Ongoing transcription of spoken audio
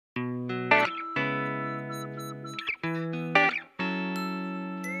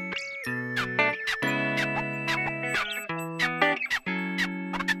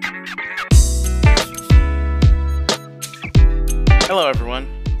Hello, everyone.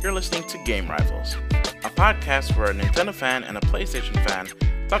 You're listening to Game Rivals, a podcast where a Nintendo fan and a PlayStation fan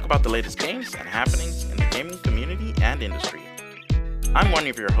talk about the latest games and happenings in the gaming community and industry. I'm one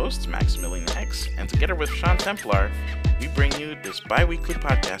of your hosts, Maximilian X, and together with Sean Templar, we bring you this bi weekly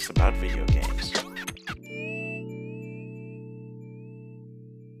podcast about video games.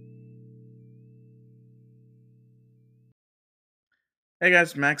 Hey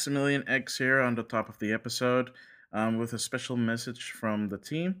guys, Maximilian X here on the top of the episode with a special message from the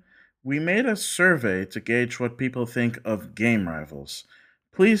team. We made a survey to gauge what people think of Game Rivals.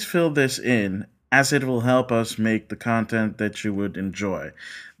 Please fill this in as it will help us make the content that you would enjoy.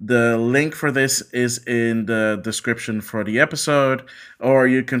 The link for this is in the description for the episode, or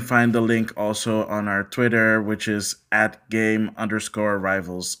you can find the link also on our Twitter, which is at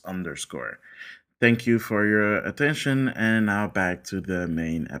game_rivals_. Thank you for your attention, and now back to the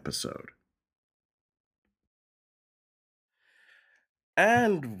main episode.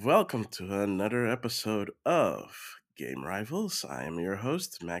 And welcome to another episode of Game Rivals. I am your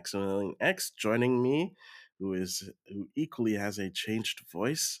host, Maximilian X. Joining me, who equally has a changed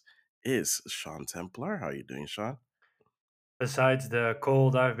voice, is Sean Templar. How are you doing, Sean? Besides the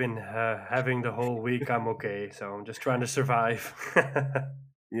cold I've been having the whole week, I'm okay. So I'm just trying to survive.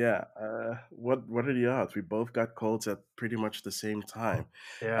 Yeah. What are the odds? We both got colds at pretty much the same time.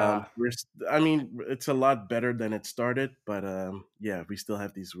 Yeah. I mean, it's a lot better than it started, but yeah, we still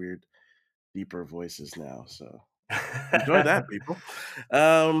have these weird, deeper voices now. So enjoy that, people.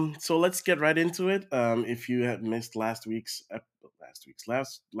 So let's get right into it. If you have missed the last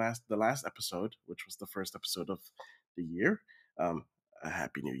episode, which was the first episode of the year, a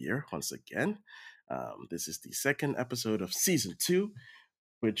happy new year once again. This is the second episode of season 2,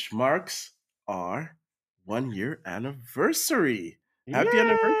 which marks our 1 year anniversary. Happy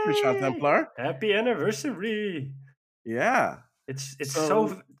anniversary, Sean Yay! Templar. Happy anniversary! Yeah. It's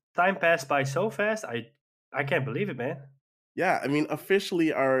So time passed by so fast. I can't believe it, man. yeah, I mean,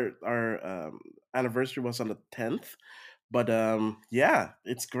 officially our anniversary was on the 10th, but yeah,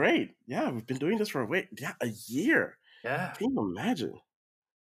 it's great. Yeah, we've been doing this for a year. Yeah. Can you imagine?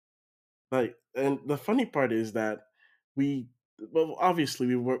 Like, and the funny part is that we, well,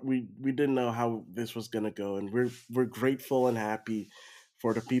 obviously we didn't know how this was gonna go, and we're grateful and happy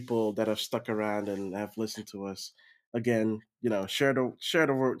for the people that have stuck around and have listened to us. Again, share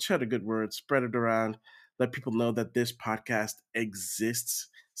the word, share the good word, spread it around, let people know that this podcast exists,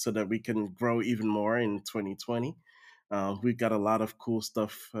 so that we can grow even more in 2020. We've got a lot of cool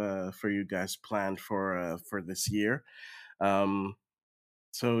stuff for you guys planned for this year. Um,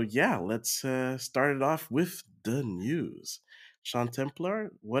 so yeah, let's start it off with the news. Sean Templar,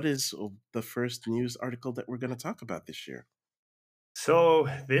 what is the first news article that we're going to talk about this year? So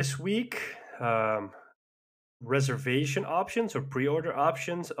this week, reservation options or pre-order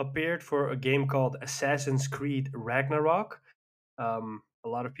options appeared for a game called Assassin's Creed Ragnarok. A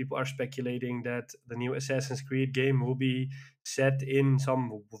lot of people are speculating that the new Assassin's Creed game will be set in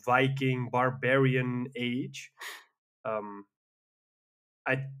some Viking barbarian age. Um,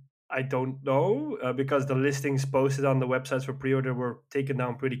 I I don't know because the listings posted on the websites for pre-order were taken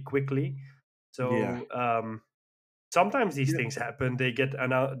down pretty quickly. Yeah. So sometimes these Yeah. things happen. They get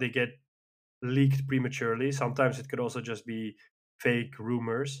leaked prematurely. Sometimes it could also just be fake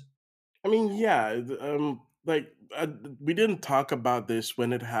rumors. I mean, yeah, like we didn't talk about this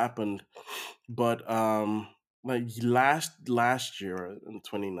when it happened, but like last year in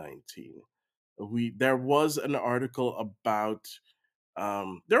 2019, we there was an article about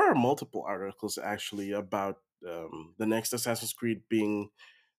there are multiple articles actually about the next Assassin's Creed being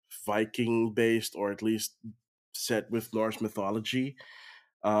Viking based, or at least set with Norse mythology.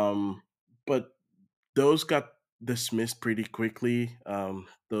 Um, but those got dismissed pretty quickly.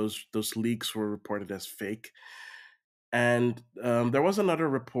 Those leaks were reported as fake, and there was another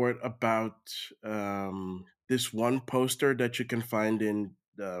report about this one poster that you can find in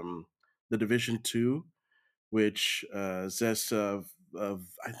the Division 2, which says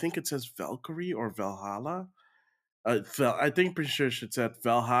I think it says Valkyrie or Valhalla. I think pretty sure it said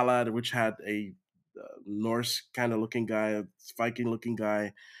Valhalla, which had a Norse kind of looking guy, a Viking looking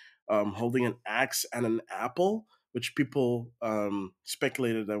guy, holding an axe and an apple, which people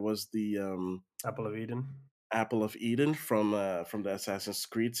speculated that was the Apple of Eden. Apple of Eden from the Assassin's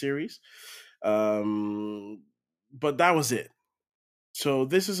Creed series. Um, but that was it. So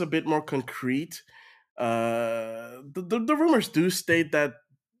this is a bit more concrete. The rumors do state that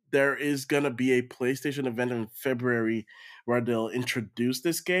there is gonna be a PlayStation event in February where they'll introduce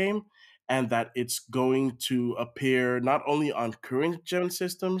this game, and that it's going to appear not only on current gen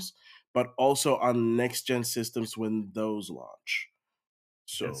systems but also on next gen systems when those launch.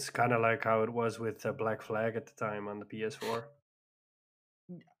 So It's kind of like how it was with Black Flag at the time on the PS4.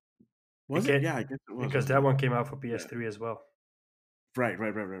 was it? Again, Yeah, I guess it was, because wasn't that it? one came out for Yeah. PS3 as well. Right.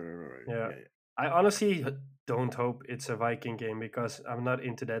 Yeah. Yeah, yeah. I honestly don't hope it's a Viking game because I'm not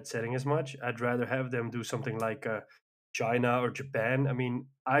into that setting as much. I'd rather have them do something like China or Japan. I mean,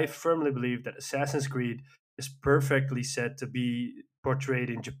 I firmly believe that Assassin's Creed is perfectly set to be portrayed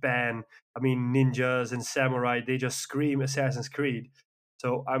in Japan. I mean, ninjas and samurai, they just scream Assassin's Creed.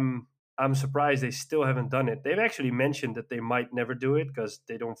 So I'm surprised they still haven't done it. They've actually mentioned that they might never do it because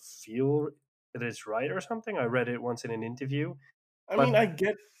they don't feel that it's right or something. I read it once in an interview. I But mean, I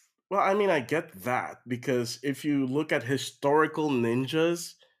get that because if you look at historical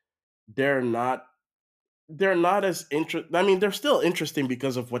ninjas, they're not they're not as I mean, they're still interesting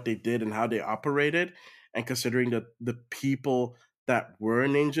because of what they did and how they operated, and considering the people that were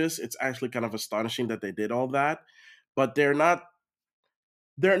ninjas, it's actually kind of astonishing that they did all that. But they're not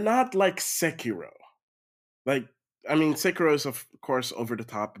like Sekiro. Like, I mean, Sekiro is of course over the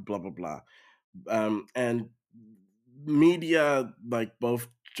top, blah blah blah. And media, like both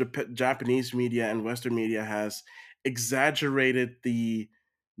Japanese media and Western media, has exaggerated the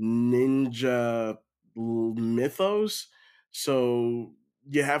ninja mythos. So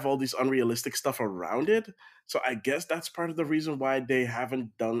you have all these unrealistic stuff around it. So I guess that's part of the reason why they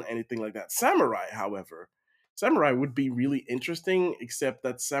haven't done anything like that. Samurai, however, samurai would be really interesting, except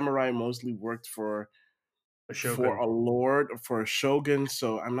that samurai mostly worked a for Shogun. a lord or for a shogun.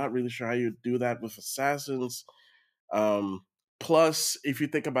 So I'm not really sure how you do that with assassins. um, Plus, if you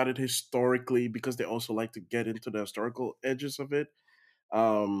think about it historically, because they also like to get into the historical edges of it,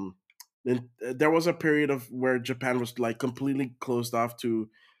 um, then there was a period of where Japan was like completely closed off to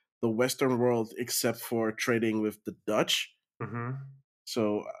the Western world, except for trading with the Dutch. Hmm.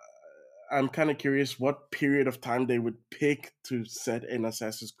 So I'm kind of curious what period of time they would pick to set an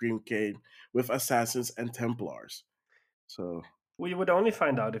Assassin's Creed game with assassins and Templars. So We would only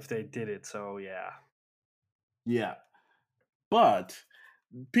find out if they did it. So yeah. yeah, but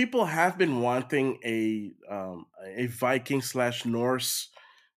people have been wanting a Viking slash Norse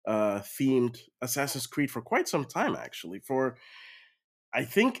themed Assassin's Creed for quite some time, actually. For I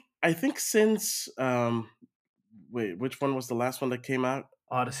think since wait, which one was the last one that came out?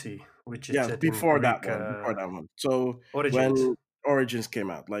 Odyssey, which is Yeah, set in before that Greek one, before that one. So origins. when Origins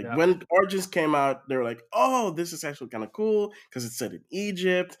came out, like Yeah. when Origins came out, they were like, "Oh, this is actually kind of cool because it's set in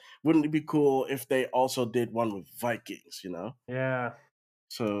Egypt. Wouldn't it be cool if they also did one with Vikings?" You know? Yeah.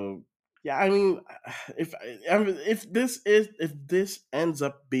 So yeah, I mean, if this ends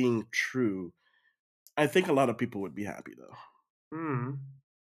up being true, I think a lot of people would be happy though. Hmm.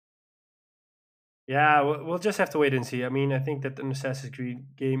 Yeah, we'll just have to wait and see. I mean, I think that an Assassin's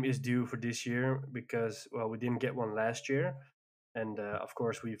Creed game is due for this year because, well, we didn't get one last year, and of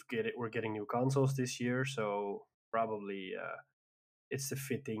course we're getting new consoles this year, so probably it's the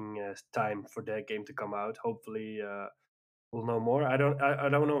fitting time for that game to come out. Hopefully, we'll know more. I don't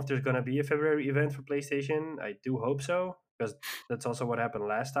know if there's gonna be a February event for PlayStation. I do hope so because that's also what happened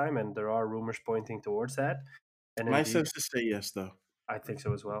last time, and there are rumors pointing towards that. And My indeed, sense to say yes though. I think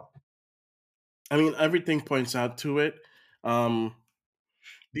so as well. I mean, everything points out to it. Um,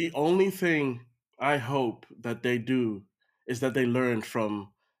 the only thing I hope that they do is that they learned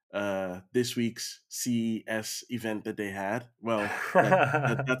from this week's CES event that they had. Well,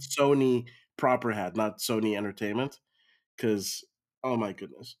 that Sony proper had, not Sony Entertainment, because oh my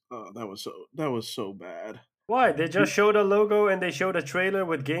goodness, oh, that was so bad. Why? They just showed a logo and they showed a trailer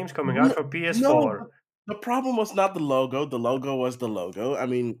with games coming out No, for no, PS4. the problem was not the logo. The logo was the logo. I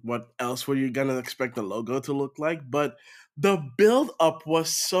mean, what else were you gonna expect the logo to look like? But the build up was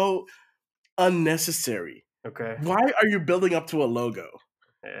so unnecessary. Okay. Why are you building up to a logo?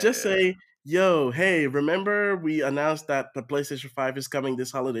 Just Uh, say, yo, hey, remember we announced that the PlayStation 5 is coming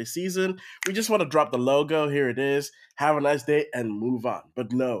this holiday season? We just want to drop the logo. Here it is. Have a nice day and move on.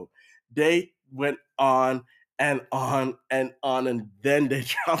 But no, they went on and on and on, and then they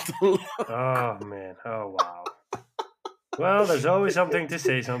dropped the oh man. Oh wow. Well, there's always something to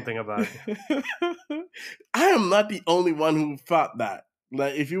say something about. logo. I am not the only one who thought that.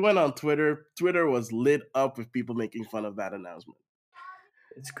 Like, if you went on Twitter, Twitter was lit up with people making fun of that announcement.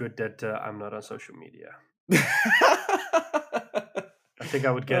 It's good that I'm not on social media. I think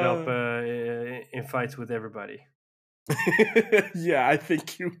I would get up Uh, in fights with everybody. yeah, I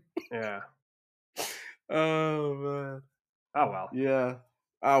think you. Yeah. Oh man, Oh well. yeah.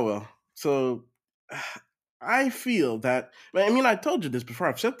 Ah well. So I feel that. I mean, I told you this before.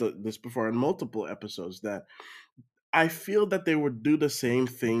 I've said this before in multiple episodes that I feel that they would do the same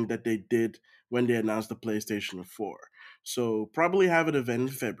thing that they did when they announced the PlayStation 4. So probably have an event in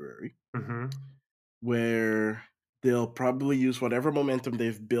February Hmm. where they'll probably use whatever momentum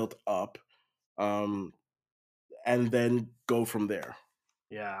they've built up, um, and then go from there.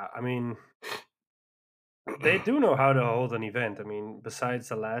 Yeah, I mean, they do know how to hold an event. I mean, besides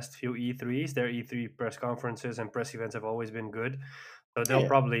the last few E3s, their E3 press conferences and press events have always been good. So they'll Yeah.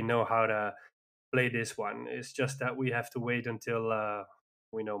 probably know how to play this one. It's just that we have to wait until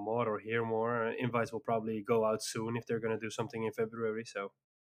we know more or hear more. Invites will probably go out soon if they're going to do something in February. So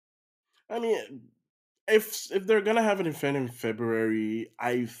I mean, if they're gonna have an event in February,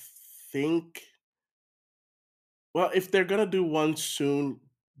 I think, well, if they're gonna do one soon,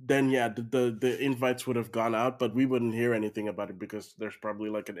 then yeah, the invites would have gone out, but we wouldn't hear anything about it because there's probably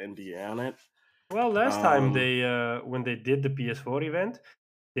like an NDA on it. well, last time Um, they when they did the PS4 event,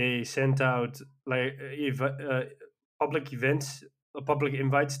 they sent out like public events, public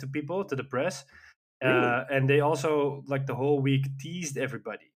invites to people, to the press, really? and they also like the whole week teased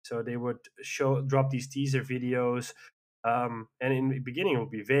everybody. So they would drop these teaser videos, and in the beginning it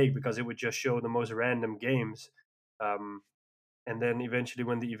would be vague because it would just show the most random games, um, and then eventually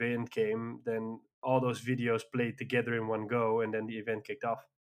when the event came, then all those videos played together in one go, and then the event kicked off.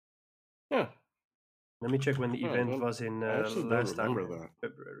 Yeah. Let me check when the No, event was in I actually don't last time remember in that.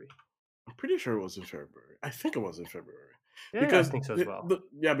 February. I'm pretty sure it was in February. I think it was in February Yeah, yeah, I because think so as well.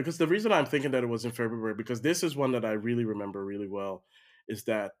 yeah, because the reason I'm thinking that it was in February, because this is one that I really remember really well, is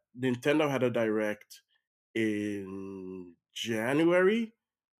that Nintendo had a direct in January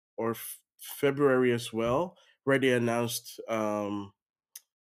or February as well, where they announced.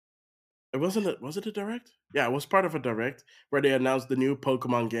 It wasn't. Was it a direct? Yeah, it was part of a direct where they announced the new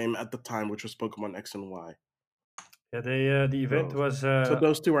Pokemon game at the time, which was Pokemon X and Y. Yeah, the event So, was so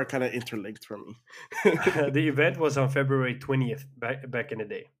those two are kind of interlinked for me. the event was on February 20th back in the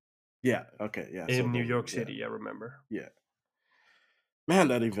day Yeah. Okay. Yeah. So in New then, York yeah, City. I remember. yeah. Man,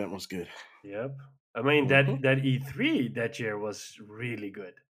 that event was good. Yep. I mean Hmm. that E3 that year was really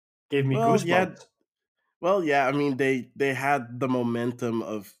good. Gave me Well, yeah. goosebumps. Well, yeah. I mean, they had the momentum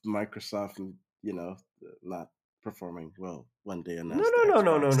of Microsoft, and not performing well when they No, announced the no,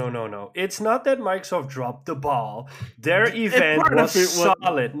 no, no, no, Xbox. no, no, no. It's not that Microsoft dropped the ball. Their A event part was of it was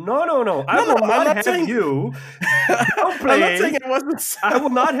solid. No, no, no. I no, no. will I'm not not have saying. you I'm not saying downplay. it wasn't. I will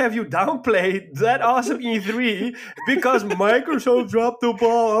not have you downplay that awesome E3 because Microsoft dropped the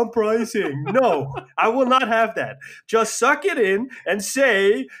ball on pricing. No, I will not have that. Just suck it in and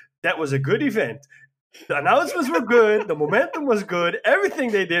say that was a good event. The announcements were good, the momentum was good,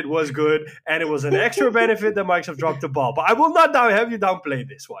 everything they did was good, and it was an extra benefit that Microsoft dropped the ball. But I will not have you downplay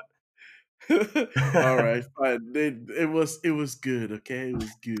this one. All right, fine. It was good. Okay, it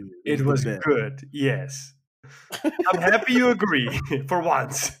was good. It It was the was best. good, yes. I'm happy you agree for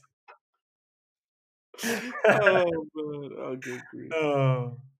once. Oh man, oh good grief.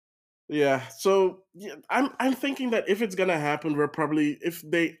 Oh. Yeah. So yeah, I'm thinking that if it's gonna happen, we're probably, if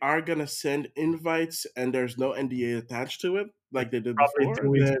they are gonna send invites and there's no NDA attached to it, like It's they did probably before, 2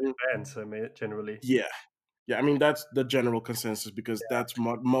 weeks then in advance, I mean, generally. yeah, yeah. I mean that's the general consensus because that's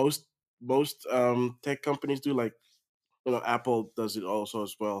what most tech companies do. Like Apple does it also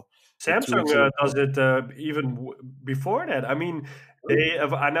as well, like 2 weeks Samsung in does advance. it even before that. I mean, Really? they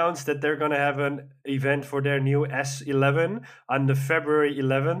have announced that they're going to have an event for their new S11 on the February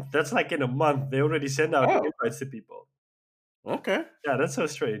 11th. That's like in a month. They already send out Oh, invites to people. okay. Yeah, that's so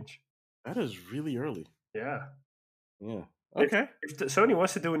strange. That is really early. Yeah. Yeah. If Okay. Sony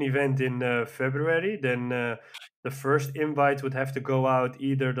wants to do an event in February, then the first invite would have to go out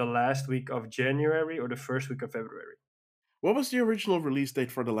either the last week of January or the first week of February. What was the original release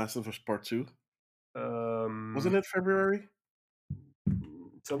date for The Last of Us Part 2? Um, Wasn't it February?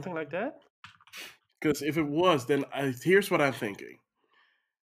 Something like that. Because if it was, then here's what I'm thinking.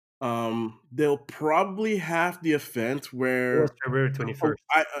 They'll probably have the event It was where February oh, 21st.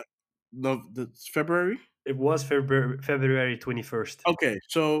 no, that's February. It was February 21st. Okay,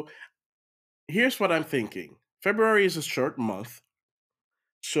 so here's what I'm thinking. February is a short month,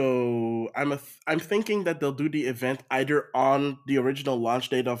 so I'm thinking that they'll do the event either on the original launch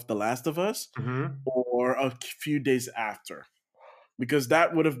date of The Last of Us Mhm. or a few days after, because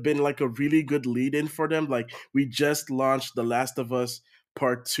that would have been like a really good lead in for them. Like, we just launched The Last of Us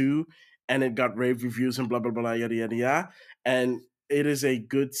Part 2 and it got rave reviews and blah, blah, blah, yada, yada, yada. And it is a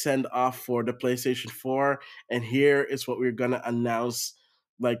good send off for the PlayStation 4. And here is what we're going to announce.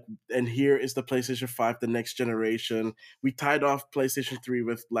 Like, and here is the PlayStation 5, the next generation. We tied off PlayStation 3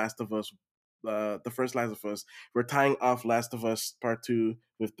 with Last of Us, the first Last of Us. We're tying off Last of Us Part 2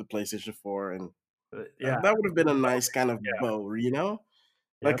 with the PlayStation 4. And Yeah, that would have been a nice kind of yeah. bow, you know?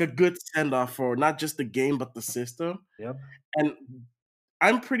 like Yep. a good send off for not just the game but the system. Yep. And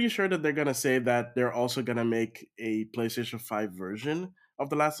I'm pretty sure that they're gonna say that they're also gonna make a PlayStation 5 version of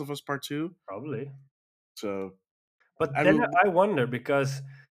The Last of Us Part 2. Probably. So But then I'm I wonder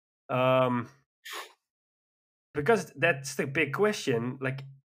um, because that's the big question. Like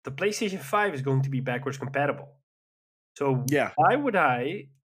the PlayStation 5 is going to be backwards compatible. So yeah. why would I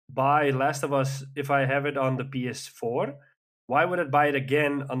buy Last of Us if I have it on the PS4? Why would I buy it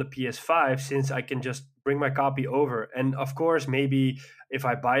again on the PS5 since I can just bring my copy over? And of course, maybe if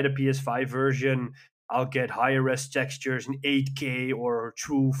I buy the PS5 version, I'll get higher res textures in 8K or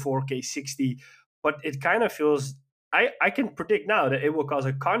true 4K 60. But it kind of feels I can predict now that it will cause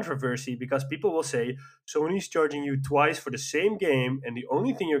a controversy because people will say Sony's charging you twice for the same game, and the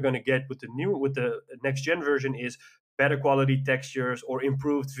only thing you're going to get with the next gen version is better quality textures or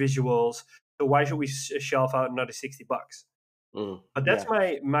improved visuals. So why should we shelf out another $60? But that's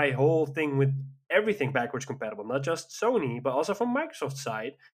Yeah. my whole thing with everything backwards compatible, not just Sony, but also from Microsoft's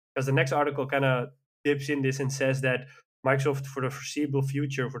side. Because the next article kind of dips in this and says that Microsoft, for the foreseeable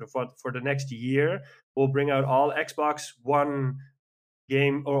future, for the next year, will bring out all Xbox One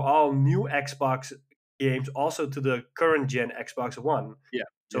game or all new Xbox games also to the current gen Xbox One. Yeah.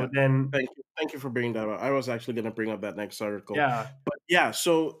 So Yeah. then, Thank you. Thank you for bringing that up. I was actually gonna bring up that next article. yeah. But yeah,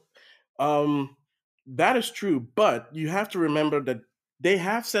 so um that is true, but you have to remember that they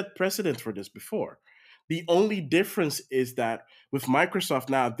have set precedent for this before. The only difference is that with Microsoft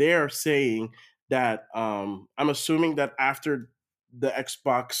now, they're saying that I'm assuming that after the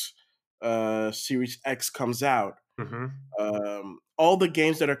Xbox Series X comes out, Hmm. all the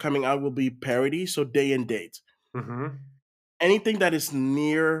games that are coming out will be parity, so day and date. Hmm. Anything that is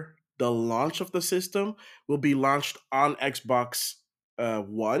near the launch of the system will be launched on Xbox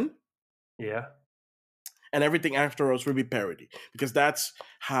One, Yeah. and everything afterwards will be parity because that's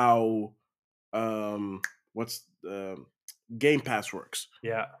how um, what's Game Pass works.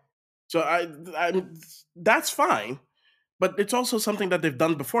 Yeah. So I'm that's fine, but it's also something that they've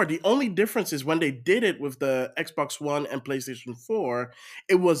done before. The only difference is when they did it with the Xbox One and PlayStation 4,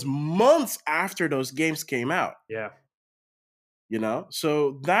 it was months after those games came out. Yeah.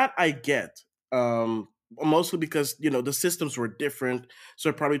 So that I get, mostly because the systems were different, so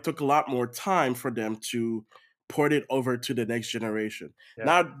it probably took a lot more time for them to port it over to the next generation. Yeah.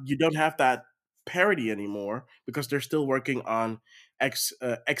 Now you don't have that parity anymore because they're still working on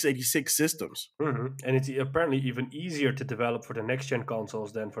x86 systems. And it's apparently even easier to develop for the next gen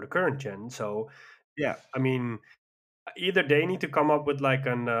consoles than for the current gen. So, Yeah. I mean, either they need to come up with like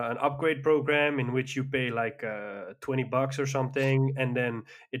an upgrade program in which you pay like $20 or something, and then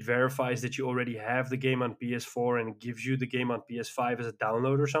it verifies that you already have the game on PS4 and gives you the game on PS5 as a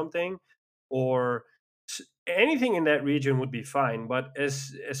download or something, or anything in that region would be fine. But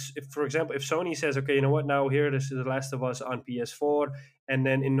as if, for example, if Sony says, okay, you know what, now here this is The Last of Us on PS4, and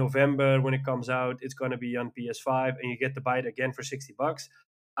then in November when it comes out, it's going to be on PS5, and you get to buy it again for $60.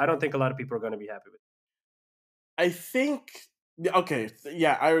 I don't think a lot of people are going to be happy with I think okay,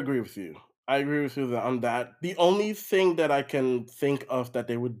 yeah, I agree with you. I agree with you on that. The only thing that I can think of that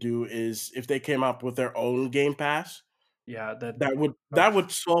they would do is if they came up with their own Game Pass. it. Yeah, that. That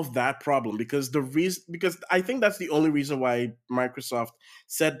would solve that problem because I think that's the only reason why Microsoft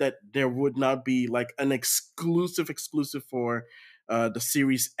said that there would not be like an exclusive for the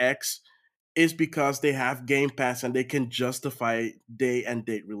Series X is because they have Game Pass and they can justify day and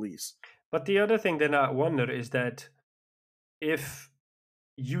date release. But the other thing that I wonder is that if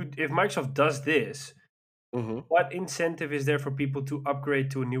if Microsoft does this, Hmm. what incentive is there for people to upgrade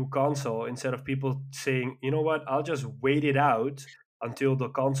to a new console instead of people saying, you know what, I'll just wait it out until the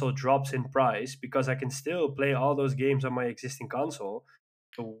console drops in price because I can still play all those games on my existing console.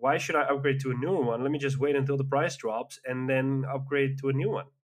 So why should I upgrade to a new one? Let me just wait until the price drops and then upgrade to a new one.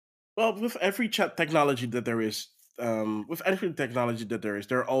 Well, with every chat technology that there is,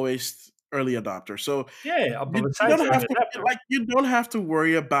 there are always early adopters. So Yeah, yeah, you, but you besides don't have early to adapters. like you don't have to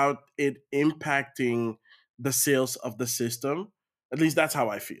worry about it impacting the sales of the system. At least that's how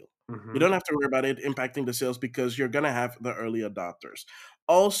I feel. You Hmm. don't have to worry about it impacting the sales because you're gonna have the early adopters.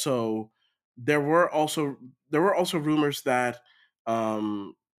 Also, there were also there were also rumors that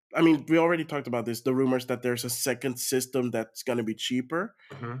um I mean, we already talked about this, the rumors that there's a second system that's gonna be cheaper.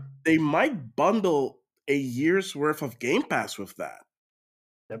 Hmm. They might bundle a year's worth of Game Pass with that.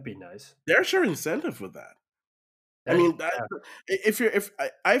 That'd be nice. There's your incentive with that. I That, mean, if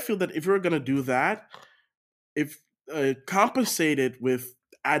I feel that if you're gonna do that, if compensate it with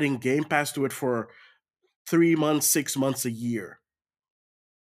adding Game Pass to it for 3 months, 6 months, a year.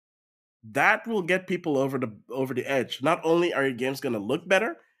 That will get people over the edge. Not only are your games going to look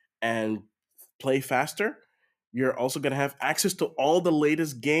better and play faster, you're also going to have access to all the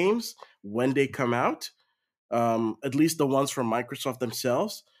latest games when they come out. At least the ones from Microsoft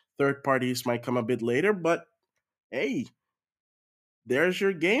themselves. Third parties might come a bit later, but hey, there's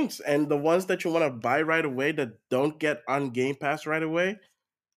your games. And the ones that you want to buy right away that don't get on Game Pass right away,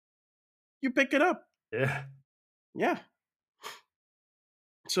 you pick it up. Yeah. Yeah.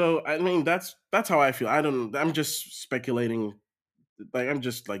 So I mean that's how I feel. I don't I'm just speculating, like I'm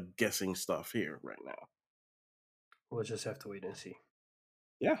just like guessing stuff here right now. We'll just have to wait and see.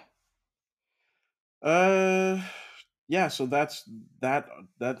 Yeah. Uh yeah, so that that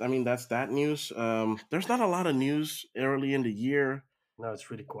I mean that's that news. There's not a lot of news early in the year. Now it's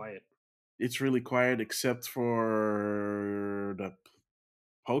really quiet. It's really quiet except for the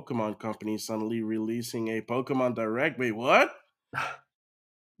Pokemon company suddenly releasing a Pokemon Direct. Wait, what?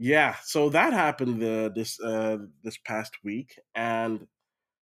 Yeah, so that happened this past week, and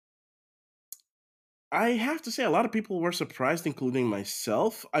I have to say, a lot of people were surprised, including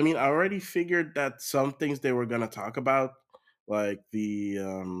myself. I mean, I already figured that some things they were going to talk about, like the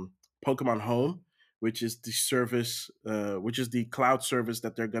Pokemon Home, which is the service, which is the cloud service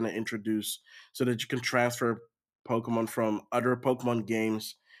that they're going to introduce so that you can transfer Pokemon from other Pokemon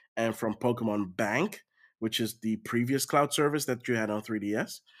games and from Pokemon Bank, which is the previous cloud service that you had on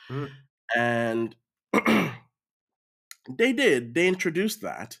 3DS. Hmm. And they introduced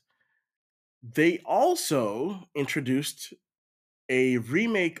that. They also introduced a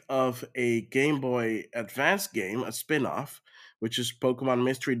remake of a Game Boy Advance game, a spin-off, which is Pokemon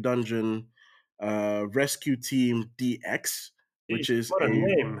Mystery Dungeon Rescue Team DX, Jeez, which is what a a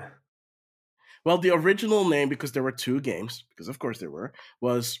name. well, the original name, because there were two games, because of course there were,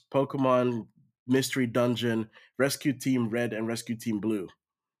 was Pokemon Mystery Dungeon Rescue Team Red and Rescue Team Blue.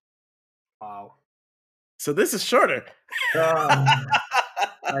 Wow. So this is shorter. Ah,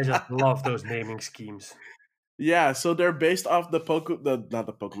 I just love those naming schemes. Yeah, so they're based off the not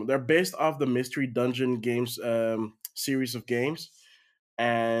the Pokemon. They're based off the Mystery Dungeon games series of games,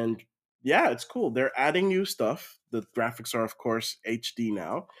 and yeah, it's cool. They're adding new stuff. The graphics are of course HD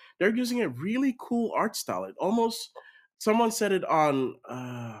now. They're using a really cool art style. It almost someone said it on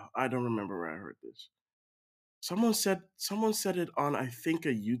I don't remember where I heard this. Someone said it on I think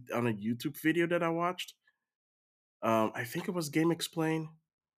on a YouTube video that I watched. I think it was Game Explain.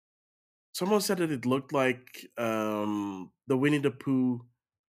 Someone said that it looked like the Winnie the Pooh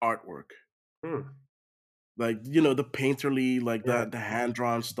artwork, Hmm. like the painterly, like Yeah, the hand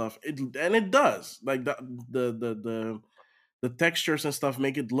drawn stuff. It does, like the textures and stuff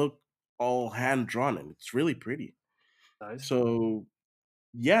make it look all hand drawn, and it's really pretty. nice. So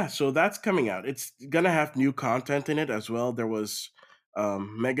yeah, so that's coming out. It's gonna have new content in it as well. There was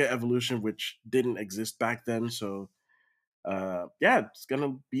Mega Evolution, which didn't exist back then, so yeah, it's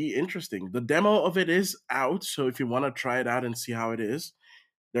gonna be interesting. The demo of it is out, so if you want to try it out and see how it is,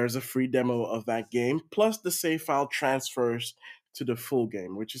 there's a free demo of that game. Plus, the save file transfers to the full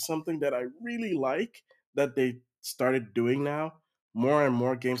game, which is something that I really like that they started doing now. More and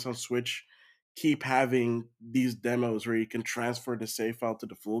more games on Switch keep having these demos where you can transfer the save file to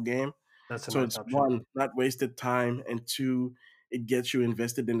the full game. That's a So nice it's option. one, not wasted time, and two, it gets you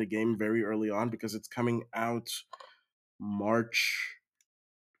invested in the game very early on because it's coming out March.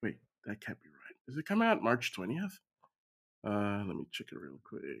 Wait, that can't be right. Is it coming out March 20th? Let me check it real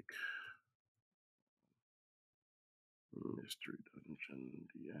quick. Mystery Dungeon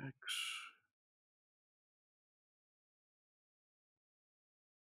DX.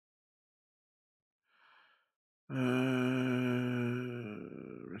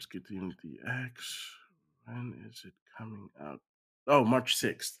 Rescue Team DX. When is it coming out? Oh, March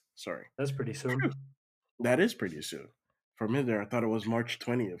 6th. Sorry. That's pretty Phew, soon. that is pretty soon. For a minute there, I thought it was March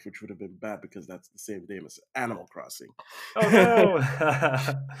 20th, which would have been bad because that's the same day as Animal Crossing. Oh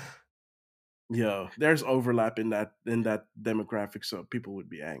no! Yo, there's overlap in that demographic, so people would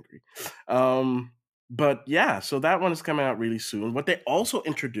be angry. Um, but yeah, so that one is coming out really soon. What they also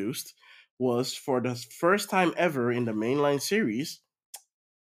introduced was for the first time ever in the mainline series,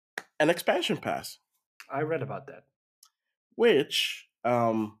 an expansion pass, I read about that. which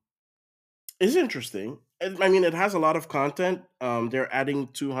is interesting. I mean, it has a lot of content. They're adding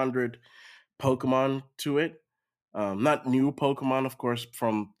 200 Pokemon to it. Not new Pokemon, of course,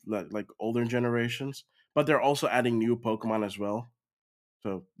 from like older generations, but they're also adding new Pokemon as well.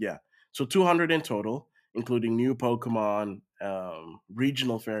 So yeah, so 200 in total, including new Pokemon,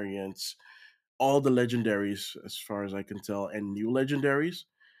 regional variants, all the legendaries, as far as I can tell, and new legendaries.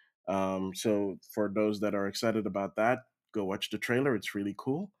 So for those that are excited about that, go watch the trailer. It's really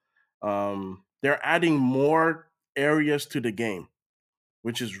cool. They're adding more areas to the game,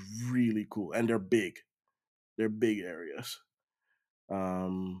 which is really cool, and they're big. They're big areas.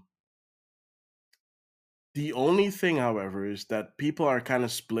 Um, the only thing, however, is that people are kind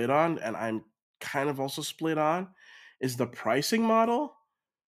of split on, and I'm kind of also split on, is the pricing model,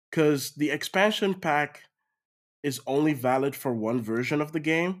 because the expansion pack is only valid for one version of the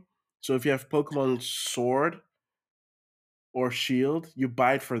game. So if you have Pokemon Sword or Shield, you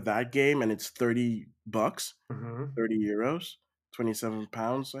buy it for that game and it's $30, Hmm. 30 euros, 27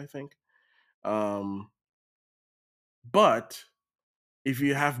 pounds, I think. Um, but if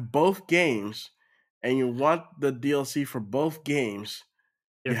you have both games and you want the DLC for both games,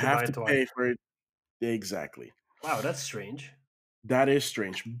 You you have to have buy to it twice. pay for it. Exactly. Wow, that's strange. That is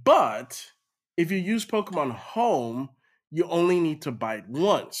strange. But if you use Pokemon Home, you only need to buy it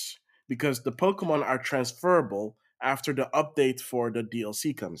once because the Pokemon are transferable after the update for the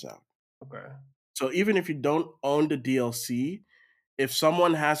DLC comes out. Okay. So even if you don't own the DLC, if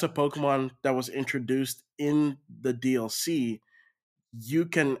someone has a Pokemon that was introduced in the DLC, you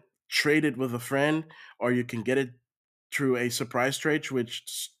can trade it with a friend or you can get it through a surprise trade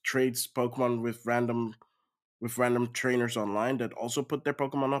which trades Pokemon with random trainers online that also put their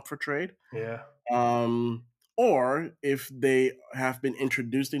Pokemon up for trade. Yeah. Um, or if they have been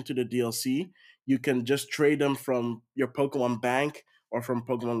introduced into the DLC, you can just trade them from your Pokemon Bank or from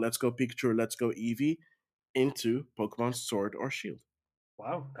Pokemon Let's Go Pikachu or Let's Go Eevee into Pokemon Sword or Shield.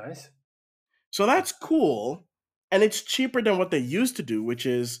 Wow, nice. So that's cool. And it's cheaper than what they used to do, which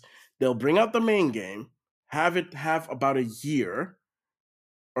is they'll bring out the main game, have it have about a year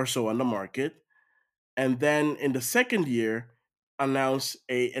or so on the market, and then in the second year announce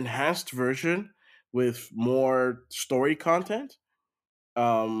a enhanced version with more story content,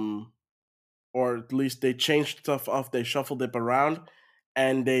 um, or at least they changed stuff off, they shuffled it around,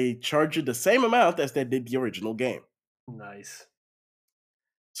 and they charge you the same amount as they did the original game. Nice.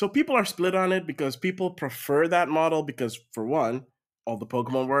 So people are split on it because people prefer that model because, for one, all the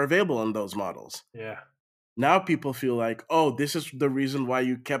Pokemon were available in those models. Yeah. Now people feel like, oh, this is the reason why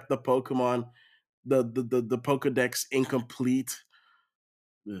you kept the Pokemon, the Pokedex incomplete.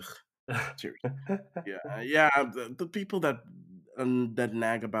 Ugh, seriously. Yeah, yeah. The people that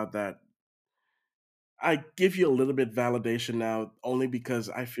nag about that, I give you a little bit validation now, only because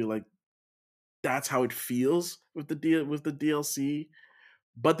I feel like that's how it feels with the DLC.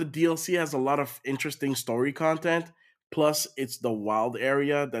 But the DLC has a lot of interesting story content. Plus, it's the wild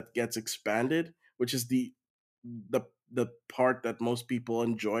area that gets expanded, which is the part that most people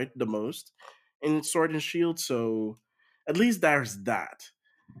enjoyed the most in Sword and Shield. So, at least there's that.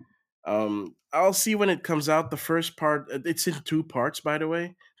 I'll see when it comes out. The first part, it's in two parts, by the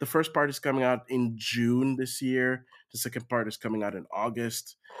way. The first part is coming out in June this year. The second part is coming out in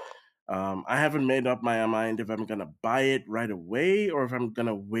August. I haven't made up my mind if I'm gonna buy it right away or if I'm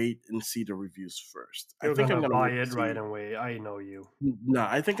gonna wait and see the reviews first. I You're think I'm gonna gonna buy wait and it right see. away. I know you. No,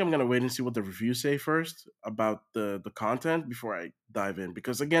 I think I'm gonna wait and see what the reviews say first about the content before I dive in.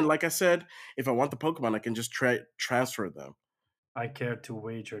 Because again, like I said, if I want the Pokemon, I can just transfer them. I care to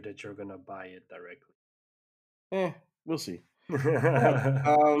wager that you're gonna buy it directly. Eh, we'll see. All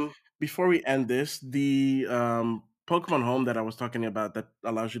right. Before we end this, the Pokemon Home that I was talking about that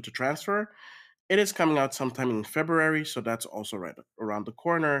allows you to transfer, it is coming out sometime in February, so that's also right around the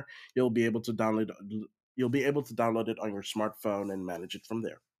corner. You'll be able to download. You'll be able to download it on your smartphone and manage it from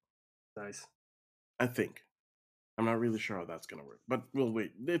there. Nice. I think. I'm not really sure how that's gonna work, but we'll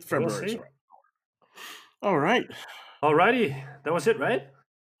wait. It's We'll February, see. so all right. Alrighty, that was it, right?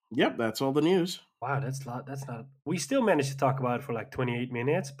 Yep, that's all the news. Wow, that's a lot. That's not. We still managed to talk about it for like 28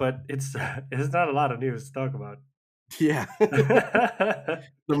 minutes, but it's it's not a lot of news to talk about. Yeah. The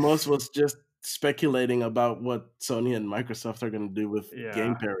most was just speculating about what Sony and Microsoft are going to do with game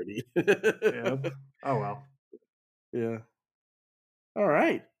Yeah. parody. Yep. Oh well. Yeah. All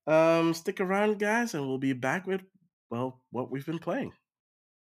right. Stick around, guys, and we'll be back with, well, what we've been playing.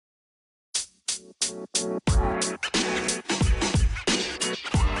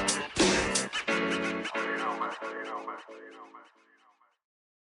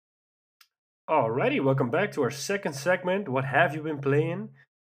 Alrighty, welcome back to our second segment. What have you been playing?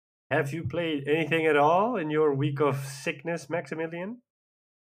 Have you played anything at all in your week of sickness, Maximilian?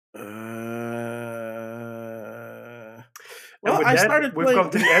 And Well, with I that, started we've come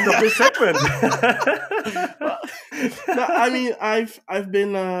playing. to the end of this segment. Well, no, I mean, I've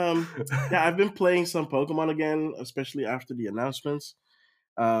been yeah, I've been playing some Pokemon again, especially after the announcements.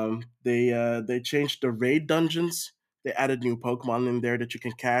 They changed the raid dungeons. They added new Pokemon in there that you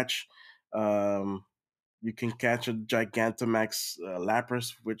can catch. Um, You can catch a Gigantamax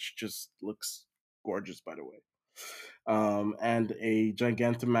Lapras, which just looks gorgeous, by the way, and a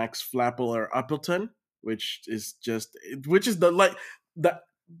Gigantamax Flapple or Appleton, which is the like that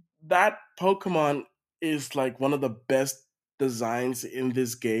that Pokemon is like one of the best designs in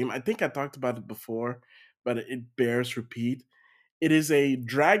this game. I think I talked about it before, but it bears repeat. It is a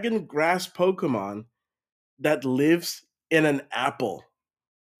dragon grass Pokemon that lives in an apple.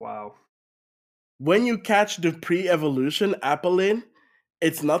 Wow. When you catch the pre-evolution Applin,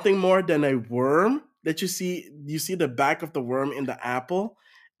 it's nothing more than a worm that you see the back of the worm in the apple,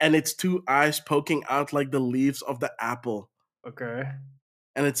 and its two eyes poking out like the leaves of the apple. Okay.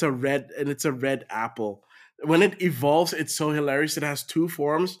 And it's a red apple. When it evolves, it's so hilarious. It has two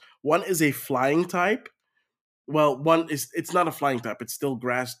forms. One is a flying type. Well, one is it's not a flying type, it's still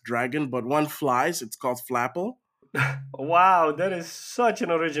grass dragon, but one flies, it's called Flapple. Wow, that is such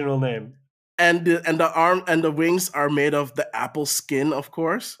an original name. And the arm and the wings are made of the apple skin, of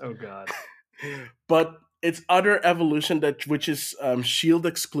course. Oh god. But its other evolution that which is shield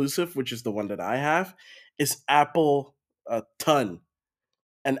exclusive, which is the one that I have, is apple ton.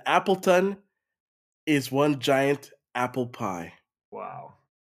 And Appleton is one giant apple pie. Wow.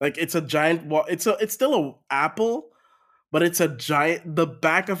 Like it's a giant. Well, it's still a apple, but it's a giant. The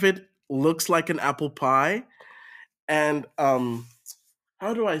back of it looks like an apple pie. And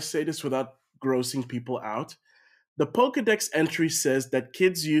how do I say this without grossing people out? The Pokedex entry says that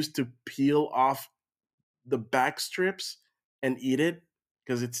kids used to peel off the back strips and eat it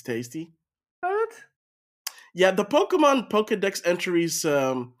because it's tasty. What? Yeah, the Pokemon Pokedex entries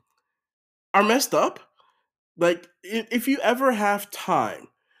are messed up. Like, if you ever have time,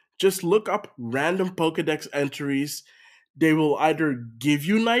 just look up random Pokedex entries. They will either give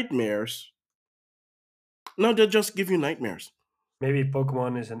you nightmares. No, they'll just give you nightmares. Maybe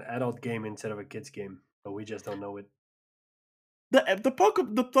Pokemon is an adult game instead of a kids game, but we just don't know it. The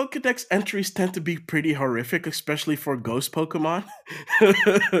Pokedex entries tend to be pretty horrific, especially for ghost Pokemon.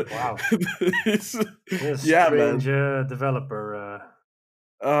 Wow. It's- This yeah, strange man. developer.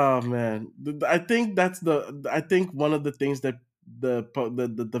 Oh man, I think that's the. I think one of the things that the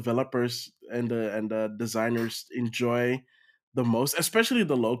developers and the designers enjoy the most, especially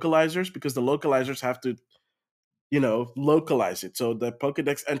the localizers, because the localizers have to localize it. So the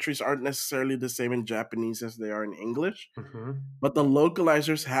Pokedex entries aren't necessarily the same in Japanese as they are in English, Mhm. but the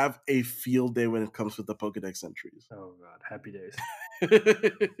localizers have a field day when it comes with the Pokedex entries. Oh god, happy days. Good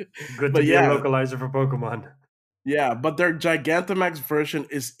to But be a yeah, localizer for Pokemon. yeah, but their Gigantamax version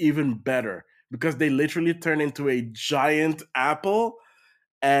is even better because they literally turn into a giant apple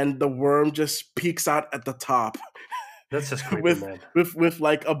and the worm just peeks out at the top That's just creepy, with man. with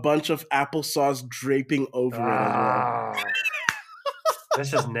like a bunch of applesauce draping over it as well. Ah, that's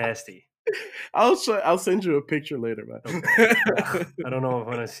just nasty. I'll send you a picture later, Okay. man. Ugh, I don't know if I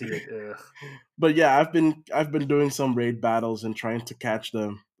want to see it. Ugh. But yeah, I've been doing some raid battles and trying to catch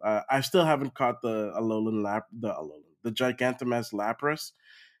them. I still haven't caught the Gigantamax Lapras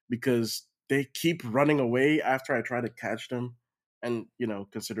because they keep running away after I try to catch them. And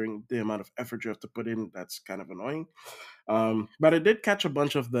considering the amount of effort you have to put in, that's kind of annoying. But I did catch a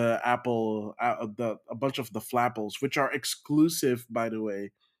bunch of a bunch of the Flapples, which are exclusive, by the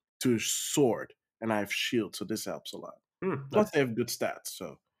way, to Sword, and I have Shield, so this helps a lot. Plus, they That's have good stats,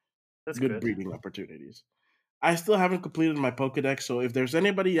 so that's good good. breeding opportunities. I still haven't completed my Pokedex, so if there's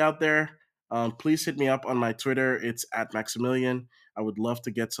anybody out there, please hit me up on my Twitter. It's at Maximilian. I would love to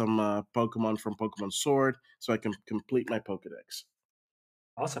get some Pokemon from Pokemon Sword so I can complete my Pokedex.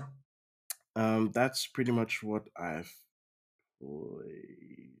 Awesome. That's pretty much what I've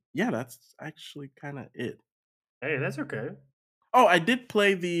played. Yeah, that's actually kind of it. Hey, that's okay. Oh, I did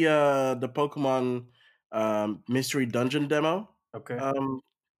play the Pokemon Mystery Dungeon demo Okay. um,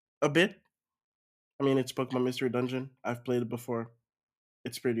 a bit. I mean, it's Pokemon Mystery Dungeon. I've played it before.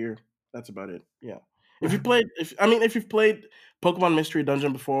 It's prettier. That's about it. Yeah. If you've played Pokemon Mystery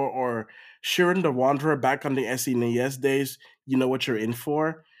Dungeon before or Shiren the Wanderer back on the SNES days, you know what you're in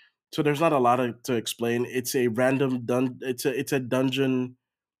for. So there's not a lot to explain. It's a random it's a dungeon.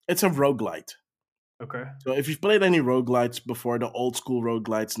 It's a roguelite. Okay. So if you've played any roguelites before, the old school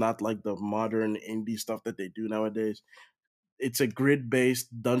roguelites, not like the modern indie stuff that they do nowadays, it's a grid based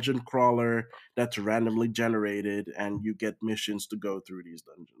dungeon crawler that's randomly generated and you get missions to go through these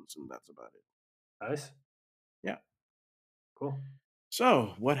dungeons, and that's about it. Nice. Yeah. Cool.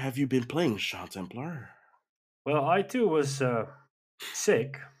 So what have you been playing, Sean Templar? Well, I too was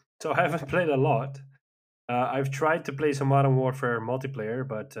sick, so I haven't played a lot. I've tried to play some Modern Warfare multiplayer,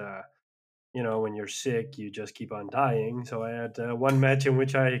 but when you're sick, you just keep on dying. So I had one match in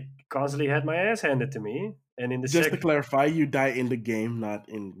which I constantly had my ass handed to me. And in the Just to second, clarify, you die in the game, not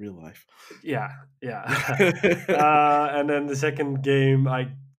in real life. yeah, yeah. And then the second game,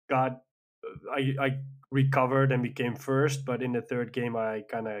 got, I recovered and became first, but in the third game, I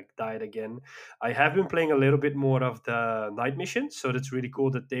kind of died again. I have been playing a little bit more of the night missions, so that's really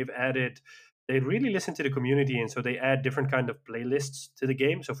cool that they've added. They really listen to the community, and so they add different kind of playlists to the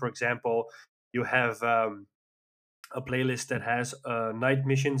game. So, for example, you have a playlist that has night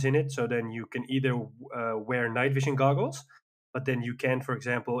missions in it. So then you can either wear night vision goggles, but then you can, for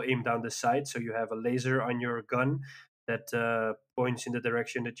example, aim down the sight. So you have a laser on your gun that points in the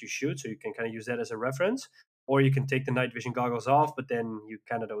direction that you shoot. So you can kind of use that as a reference. Or you can take the night vision goggles off, but then you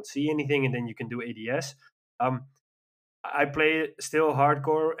kind of don't see anything, and then you can do ADS. Um, I play still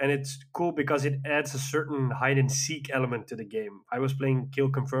hardcore, and it's cool because it adds a certain hide and seek element to the game. I was playing Kill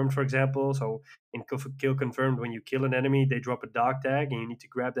Confirmed, for example. So in Kill Confirmed, when you kill an enemy, they drop a dog tag, and you need to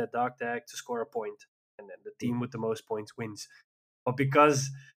grab that dog tag to score a point, and then the team with the most points wins. But because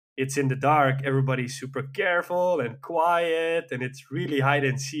it's in the dark, everybody's super careful and quiet, and it's really hide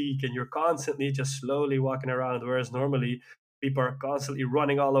and seek, and you're constantly just slowly walking around. Whereas normally, people are constantly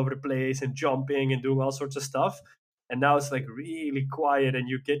running all over the place and jumping and doing all sorts of stuff. And now it's like really quiet, and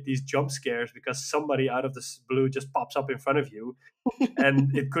you get these jump scares because somebody out of the blue just pops up in front of you.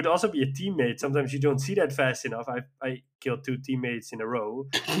 And it could also be a teammate. Sometimes you don't see that fast enough. I killed two teammates in a row.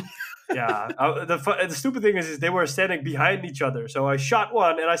 Yeah, the stupid thing is they were standing behind each other. So I shot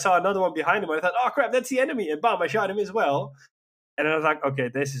one, and I saw another one behind him. And I thought, oh crap, that's the enemy, and bam, I shot him as well. And I was like, okay,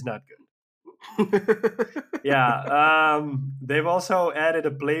 this is not good. Yeah, they've also added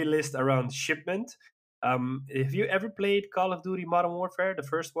a playlist around shipment. Have you ever played Call of Duty Modern Warfare, the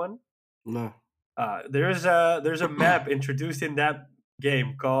first one? No. There's a map introduced in that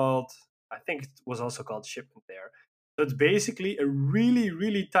game called, I think it was also called Shipment there. So it's basically a really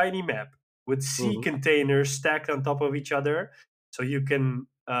really tiny map with sea Mhm. containers stacked on top of each other. So you can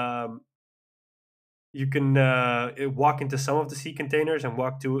walk into some of the sea containers and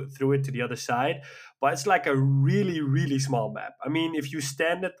walk through it to the other side, but it's like a really really small map. I mean, if you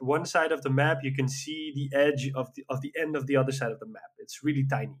stand at one side of the map, you can see the edge of the end of the other side of the map. It's really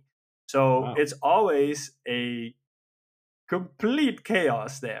tiny, so Wow. it's always a complete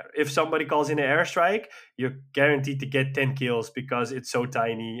chaos there. If somebody calls in an airstrike, you're guaranteed to get 10 kills because it's so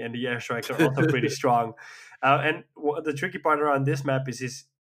tiny, and the airstrikes are also pretty strong. And the tricky part around this map is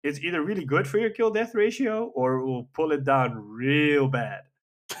it's either really good for your kill death ratio, or it will pull it down real bad.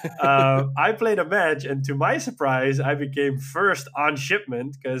 I played a match, and to my surprise, I became first on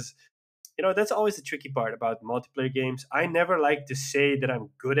shipment because that's always the tricky part about multiplayer games. I never like to say that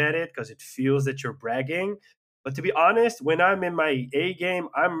I'm good at it because it feels that you're bragging. But to be honest, when I'm in my A game,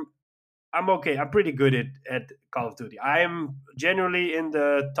 I'm okay. I'm pretty good at Call of Duty. I'm generally in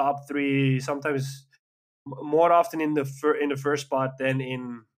the top three, sometimes more often in the first spot than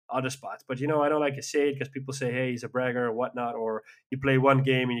in other spots. But I don't like to say it because people say, "Hey, he's a bragger" or whatnot, or you play one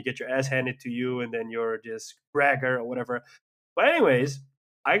game and you get your ass handed to you, and then you're just bragger or whatever. But anyways,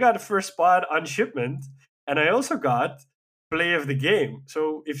 I got a first spot on shipment, and I also got play of the game.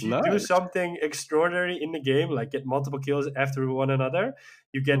 So if you do Nice. something extraordinary in the game, like get multiple kills after one another,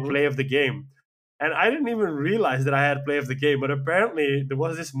 you get Mhm. play of the game. And I didn't even realize that I had play of the game, but apparently there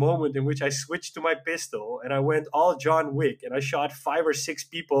was this moment in which I switched to my pistol and I went all John Wick and I shot 5 or 6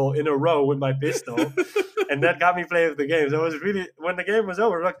 people in a row with my pistol, and that got me play of the game. So it was really, when the game was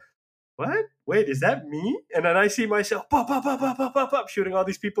over, like, what? Wait, is that me? And then I see myself pop, pop, pop, pop, pop, pop, pop, shooting all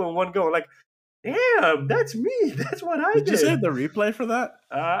these people in one go. Like, damn, that's me. That's what I Did you did. save the replay for that?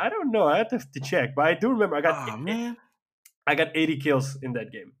 I don't know. I have to check, but I do remember Oh man. I got 80 kills in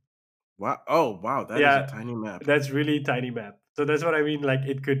that game. Wow. Oh wow, that is a Yeah, tiny map. that's really tiny map. So that's what I mean. Like,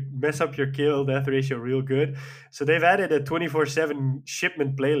 it could mess up your kill death ratio real good. So they've added a 24/7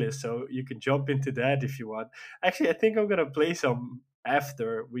 shipment playlist, so you can jump into that if you want. Actually, I think I'm gonna play some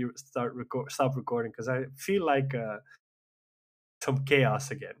after we stop recording because I feel like some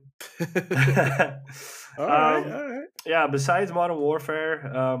chaos again. All right, um, all right. yeah. Besides Modern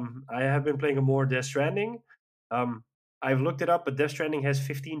Warfare, I have been playing more Death Stranding. Um, I've looked it up, but Death Stranding has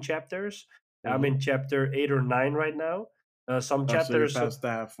 15 chapters. I'm Mhm. in chapter 8 or 9 right now. Some Oh, so you're chapters, past the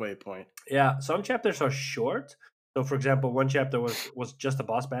halfway point. yeah, some chapters are short. So, for example, one chapter was just a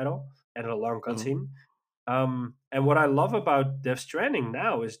boss battle and a long Mhm. cutscene. And what I love about Death Stranding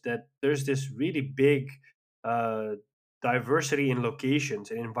now is that there's this really big uh, diversity in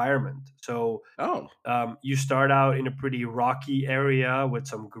locations and environment. So Oh. you start out in a pretty rocky area with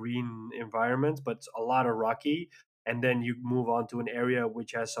some green environment, but it's a lot of rocky. And then you move on to an area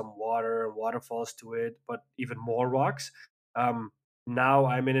which has some water and waterfalls to it, but even more rocks. Um, now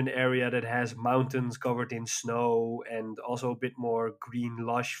I'm in an area that has mountains covered in snow and also a bit more green,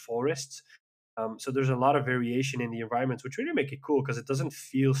 lush forests. So there's a lot of variation in the environments, which really make it cool because it doesn't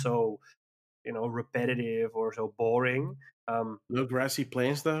feel so, repetitive or so boring. Um, No grassy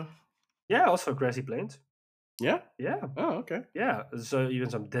plains though. yeah, also grassy plains. Yeah. Yeah, Oh, okay. yeah. So even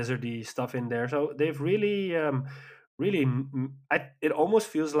some deserty stuff in there. So they've really, really, it almost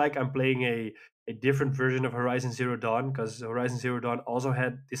feels like I'm playing a different version of Horizon Zero Dawn because Horizon Zero Dawn also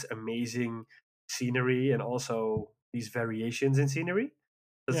had this amazing scenery and also these variations in scenery.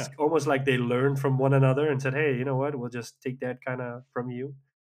 It's Yeah. almost like they learned from one another and said, "Hey, you know what? We'll just take that kind of from you."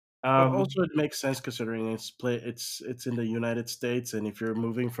 But Um, also, it makes sense considering it's in the United States, and if you're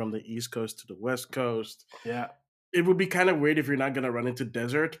moving from the East Coast to the West Coast, yeah, it would be kind of weird if you're not gonna run into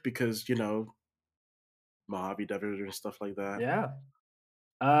desert because Mojave Desert and stuff like that. yeah.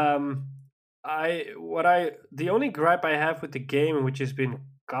 Um, the only gripe I have with the game, which has been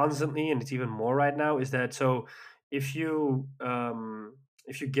constantly, and it's even more right now, is that so if you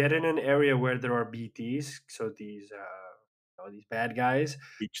if you get in an area where there are BTs, so these bad guys,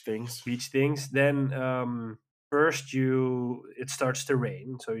 Beach things. beach things, then first you it starts to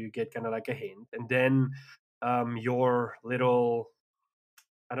rain, so you get kind of like a hint, and then your little,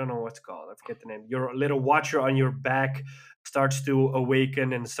 I don't know what's called. I forget the name. Your little watcher on your back starts to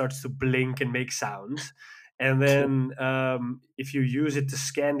awaken and starts to blink and make sounds. And then, if you use it to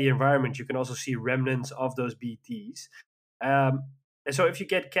scan the environment, you can also see remnants of those BTs. Um, and so, if you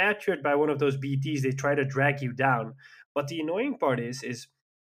get captured by one of those BTs, they try to drag you down. But the annoying part is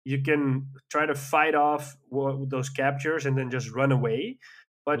you can try to fight off those captures and then just run away.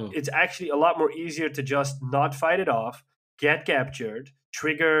 But Mm, it's actually a lot more easier to just not fight it off, get captured,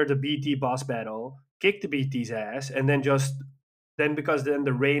 trigger the BT boss battle, kick the BT's ass, and then because then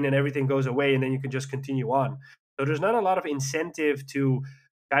the rain and everything goes away, and then you can just continue on. So there's not a lot of incentive to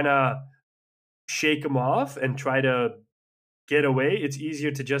kind of shake them off and try to get away. It's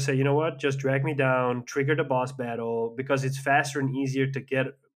easier to just say, you know what, just drag me down, trigger the boss battle, because it's faster and easier to get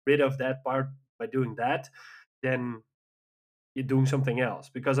rid of that part by doing that than you doing something else.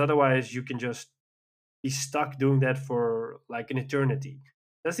 Because otherwise, you can just be stuck doing that for like an eternity.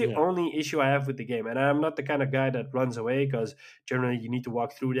 That's the yeah. only issue I have with the game. And I'm not the kind of guy that runs away because generally you need to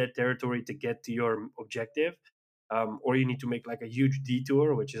walk through that territory to get to your objective. Or you need to make like a huge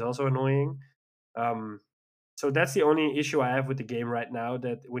detour, which is also annoying. Um, so that's the only issue I have with the game right now.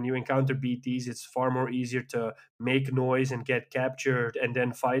 That when you encounter BTs, it's far more easier to make noise and get captured and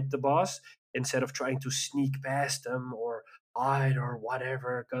then fight the boss instead of trying to sneak past them or hide or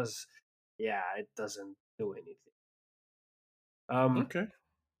whatever. Because yeah, it doesn't do anything. Um, Okay.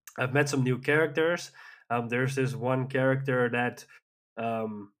 I've met some new characters. There's this one character that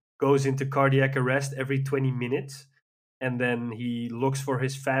goes into cardiac arrest every 20 minutes, and then he looks for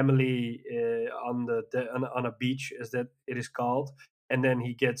his family on a beach, as that it is called, and then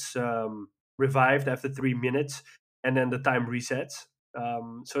he gets revived after 3 minutes, and then the time resets.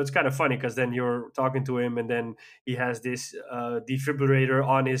 So it's kind of funny because then you're talking to him, and then he has this defibrillator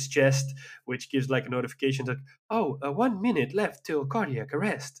on his chest, which gives like a notification that, oh, 1 minute left till cardiac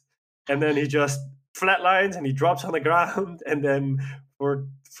arrest, and then he just flatlines and he drops on the ground, and then for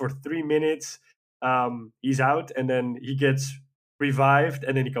 3 minutes he's out, and then he gets revived,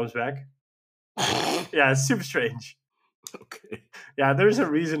 and then he comes back. Yeah, it's super strange. Okay. Yeah, there's a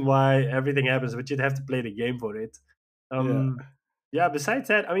reason why everything happens, but you'd have to play the game for it. Yeah. Um, yeah. Besides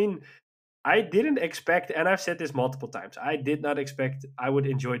that, I mean, I didn't expect, and I've said this multiple times, I did not expect I would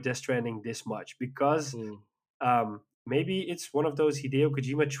enjoy Death Stranding this much because Mm, maybe it's one of those Hideo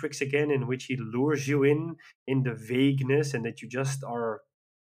Kojima tricks again, in which he lures you in the vagueness, and that you just are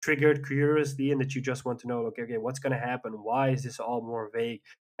triggered curiously, and that you just want to know, okay, what's going to happen? Why is this all more vague?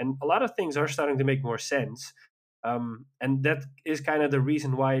 And a lot of things are starting to make more sense. And that is kind of the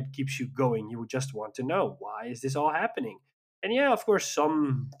reason why it keeps you going. You would just want to know, why is this all happening? And yeah, of course,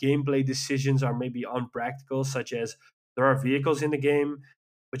 some gameplay decisions are maybe unpractical, such as there are vehicles in the game,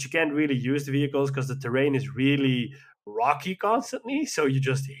 but you can't really use the vehicles because the terrain is really rocky constantly. So you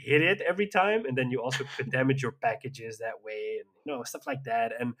just hit it every time, and then you also could damage your packages that way, and stuff like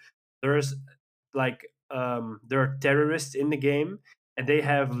that. And there's there are terrorists in the game, and they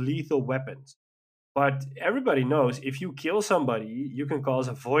have lethal weapons. But everybody knows if you kill somebody, you can cause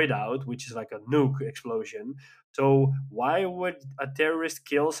a void out, which is like a nuke explosion. So why would a terrorist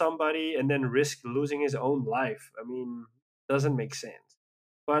kill somebody and then risk losing his own life? I mean, doesn't make sense.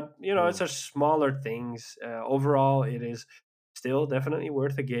 But it's mm. a smaller things. Overall, it is still definitely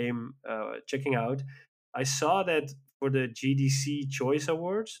worth a game checking out. I saw that for the GDC Choice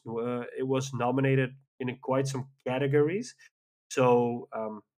Awards, it was nominated in quite some categories. So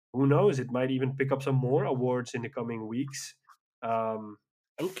who knows? It might even pick up some more awards in the coming weeks. Um,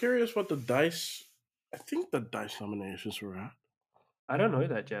 I'm curious what the dice. I think the dice nominations were at. I don't know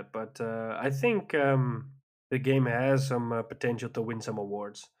that yet, but I think the game has some potential to win some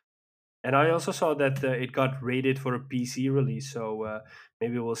awards. And I also saw that it got rated for a PC release, so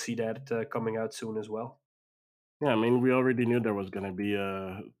maybe we'll see that coming out soon as well. Yeah, I mean, we already knew there was going to be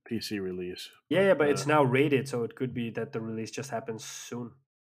a PC release, Yeah, but yeah, but it's now rated, so it could be that the release just happens soon.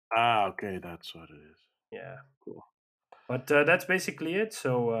 okay, that's what it is. Yeah, Cool. but that's basically it.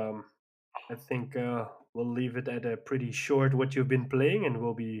 So I think we'll leave it at a pretty short what you've been playing, and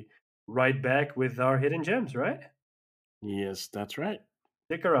we'll be right back with our hidden gems. Right? Yes, that's right.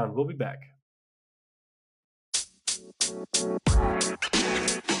 Stick around. We'll be back.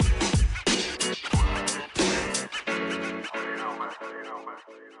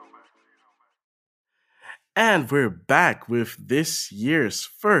 And we're back with this year's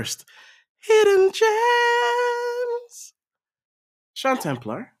first hidden gems. Sean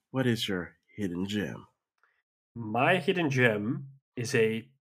Templar, what is your hidden gem? My hidden gem is a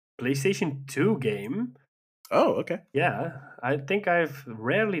PlayStation 2 game. Oh, okay. Yeah, I think I've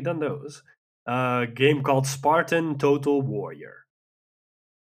rarely done those. A game called Spartan Total Warrior.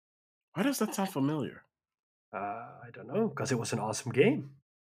 Why does that sound familiar? I don't know, because it was an awesome game.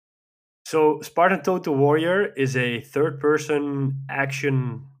 So, Spartan Total Warrior is a third person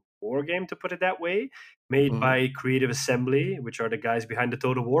action war game, to put it that way, made Hmm. by Creative Assembly, which are the guys behind the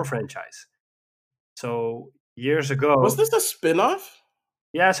Total War franchise. So, years Was ago, this a spin-off?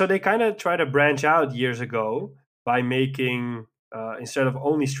 yeah, so they kind of tried to branch out years ago by making, instead of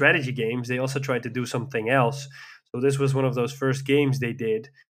only strategy games, they also tried to do something else. So, this was one of those first games they did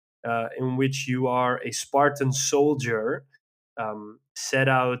in which you are a Spartan soldier set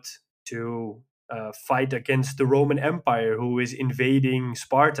out to fight against the Roman Empire, who is invading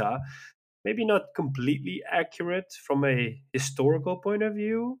Sparta. Maybe not completely accurate from a historical point of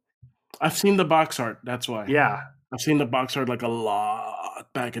view. I've seen the box art, that's why. Yeah, I've seen the box art like a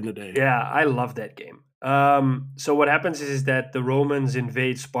lot back in the day. yeah, I love that game. So what happens is that the Romans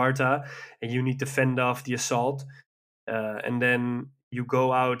invade Sparta, and you need to fend off the assault. And then you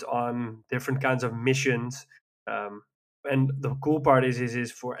go out on different kinds of missions. Um, and the cool part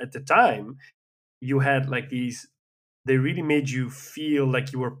is for at the time you had like these. They really made you feel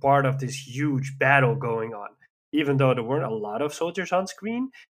like you were part of this huge battle going on. Even though there weren't a lot of soldiers on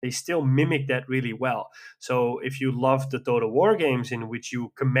screen, they still mimicked that really well. So if you loved the Total War games in which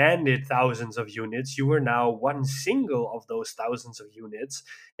you commanded thousands of units, you were now one single of those thousands of units,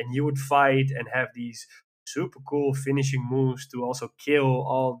 and you would fight and have these super cool finishing moves to also kill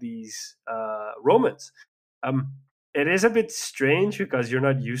all these Romans. Um, it is a bit strange because you're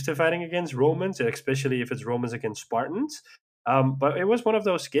not used to fighting against Romans, especially if it's Romans against Spartans. But it was one of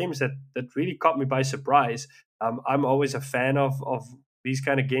those games that really caught me by surprise. I'm always a fan of these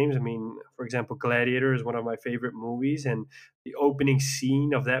kind of games. I mean, for example, Gladiator is one of my favorite movies, and the opening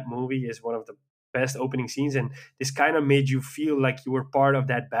scene of that movie is one of the best opening scenes. And this kind of made you feel like you were part of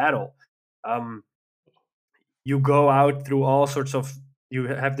that battle. Um, you go out through all sorts of you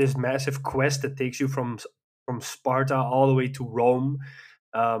have this massive quest that takes you from Sparta all the way to Rome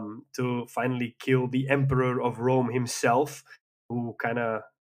to finally kill the emperor of Rome himself, who kind of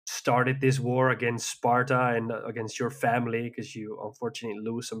started this war against Sparta and against your family because you unfortunately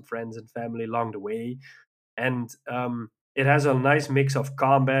lose some friends and family along the way. And it has a nice mix of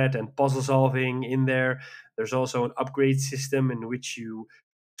combat and puzzle solving in there. There's also an upgrade system in which you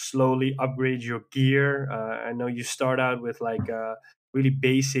slowly upgrade your gear. I know you start out with like really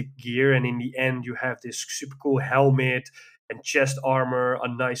basic gear, and in the end, you have this super cool helmet and chest armor, a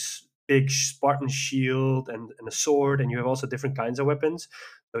nice big Spartan shield, and a sword. And you have also different kinds of weapons.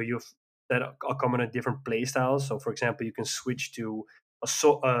 So you've that are common in different play styles. So, for example, you can switch to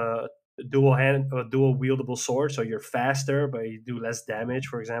a dual hand, a dual wieldable sword, so you're faster, but you do less damage,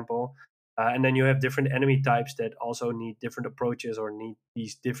 for example. And then you have different enemy types that also need different approaches or need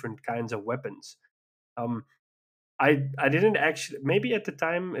these different kinds of weapons. Um, I didn't actually maybe at the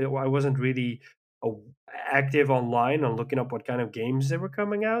time I wasn't really uh, active online on looking up what kind of games they were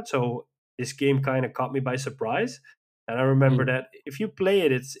coming out. So this game kind of caught me by surprise. And I remember Mhm. that if you play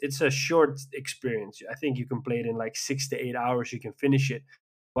it, it's a short experience. I think you can play it in like 6 to 8 hours. You can finish it.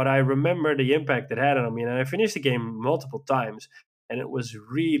 But I remember the impact it had on me, and I finished the game multiple times, and it was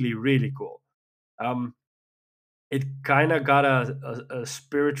really really cool. Um, it kind of got a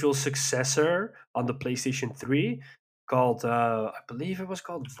spiritual successor on the PlayStation 3 called, I believe it was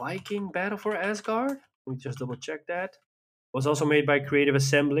called Viking Battle for Asgard. Let me just double check that. was also made by Creative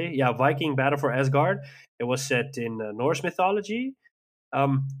Assembly. Yeah, Viking Battle for Asgard. It was set in Norse mythology.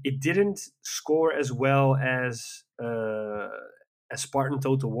 It didn't score as well as Spartan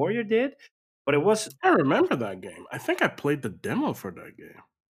Total Warrior did, but it was. I remember that game. I think I played the demo for that game.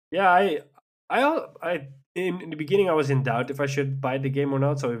 Yeah, I in the beginning I was in doubt if I should buy the game or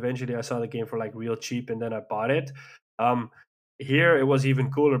not. So eventually I saw the game for like real cheap, and then I bought it. Um, Here it was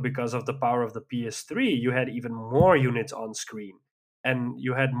even cooler because of the power of the PS3. You had even more units on screen, and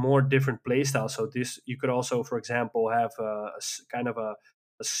you had more different playstyles. So this you could also, for example, have kind of a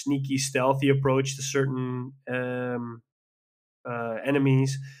sneaky, stealthy approach to certain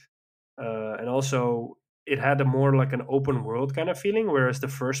enemies, and also it had a more like an open world kind of feeling, whereas the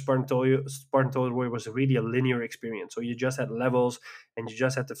first Spartan Total War was really a linear experience. So you just had levels, and you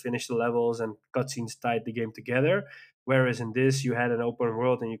just had to finish the levels, and cutscenes tied the game together. Whereas in this, you had an open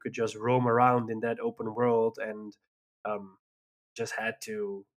world, and you could just roam around in that open world, and um, just had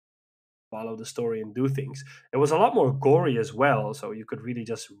to follow the story and do things. It was a lot more gory as well, so you could really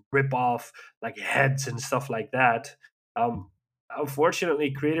just rip off like heads and stuff like that. Um,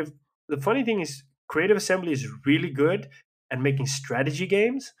 Unfortunately, creative. The funny thing is, Creative Assembly is really good at making strategy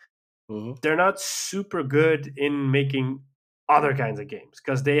games. Hmm. They're not super good in making other kinds of games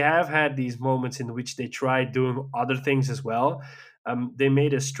because they have had these moments in which they tried doing other things as well. They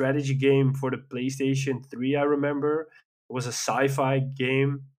made a strategy game for the PlayStation 3, I remember. It was a sci fi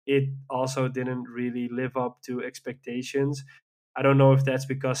game. It also didn't really live up to expectations. I don't know if that's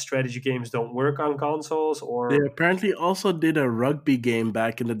because strategy games don't work on consoles They or. apparently also did a rugby game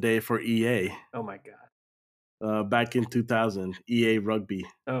back in the day for EA. Oh my God. Back in 2000, EA Rugby.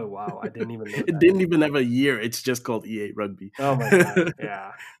 Oh wow. I didn't even know It that. didn't even have a year. It's just called EA Rugby. Oh my God.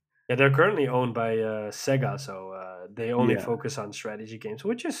 Yeah. Yeah, they're currently owned by Sega, so they only Yeah. focus on strategy games,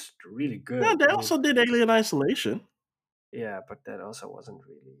 which is really Yeah, good. they I mean, also did Alien Isolation. yeah, but that also wasn't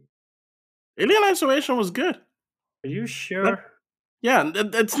really. Alien Isolation was good. Are you That, sure? yeah,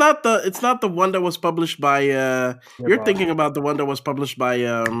 it's not the one that was published by you're Gearbox, thinking about the one that was published but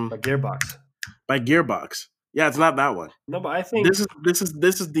Gearbox. by Gearbox. Yeah, it's not that one. No, but I think. This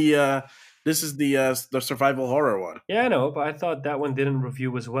is the survival horror one. Yeah, I know, but I thought that one didn't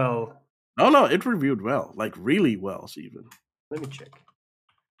review as well. Oh no, it reviewed well, like really well, even. Let me check.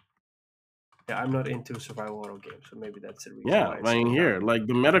 Yeah, I'm not into survival horror games, so maybe that's the reason Yeah, why it I mean stands out. here, like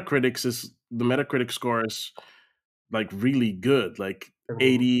the Metacritic score is like really good, like I mean,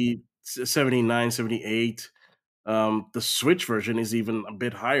 80, 79, 78. The Switch version is even a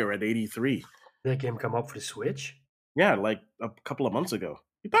bit higher at 83. did that game come up for the Switch? Yeah, like a couple of months ago.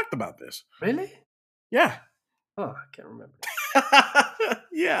 We talked about this. Really? Yeah. Oh, I can't remember.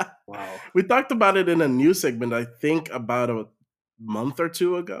 Yeah. Wow. We talked about it in a news segment, I think about a month or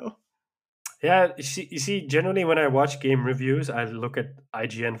two ago. Yeah, you see, generally when I watch game reviews, I look at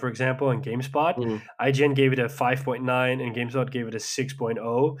IGN, for example, and GameSpot. Mm, IGN gave it a 5.9 and GameSpot gave it a 6.0.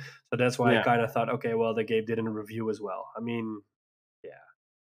 So that's why I yeah. kind of thought, okay, well, the game didn't review as well. I mean, yeah.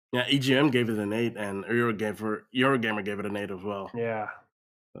 Yeah, EGM gave it an 8 and Eurogamer gave it an 8 as well. Yeah.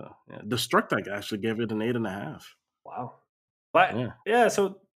 So, yeah. Destructite actually gave it an 8.5. Wow. But Yeah. yeah,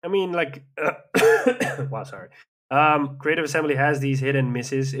 so I mean, like, wow, sorry. Creative Assembly has these hit and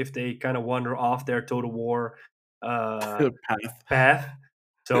misses if they kind of wander off their Total War uh, Path. path.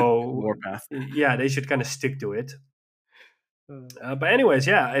 So Warpath. yeah, they should kind of stick to it. Uh, But anyways,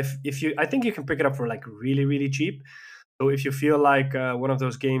 yeah, if you, I think you can pick it up for like really really cheap. So if you feel like one of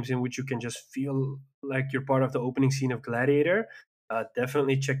those games in which you can just feel like you're part of the opening scene of Gladiator,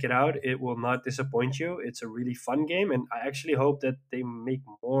 definitely check it out. It will not disappoint you. It's a really fun game, and I actually hope that they make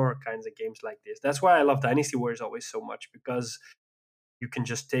more kinds of games like this. That's why I love Dynasty Warriors always so much, because you can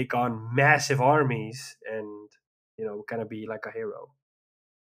just take on massive armies and kind of be like a hero.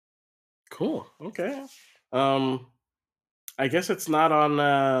 cool. Okay. Um I guess it's not on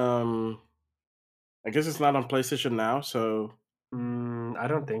I guess it's not on PlayStation now, so I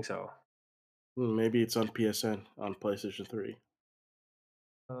don't think so. maybe it's on PSN on PlayStation 3.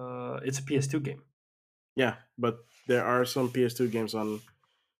 It's a PS2 game. Yeah, but there are some PS2 games on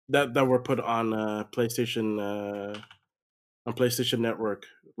that were put on PlayStation Network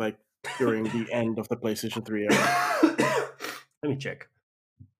like during the end of the PlayStation 3 era. Let me check.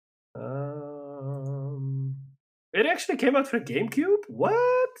 Um, it actually came out for GameCube.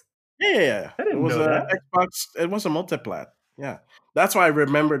 What? Yeah. I It didn't was know a that. Xbox. It was a multiplat. Yeah, that's why I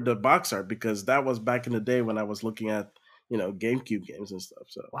remembered the box art because that was back in the day when I was looking at GameCube games and stuff.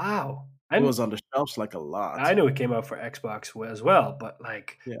 So Wow. it And was on the shelves like a I lot. knew it came out for Xbox as well, but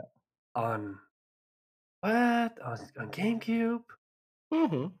like Yeah. on what? On GameCube?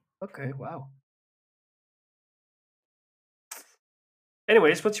 Hmm. Okay, wow.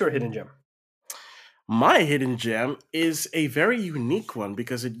 Anyways, what's your hidden gem? My hidden gem is a very unique one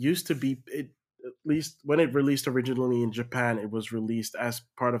because it used to be it at least when it released originally in Japan, it was released as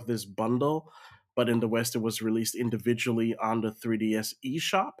part of this bundle, but in the West, it was released individually on the 3DS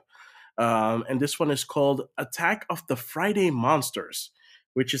eShop. And this one is called Attack of the Friday Monsters,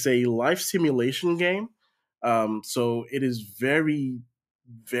 which is a life simulation game. So it is very,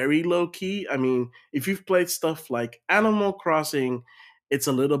 very low key. I mean, if you've played stuff like Animal Crossing, it's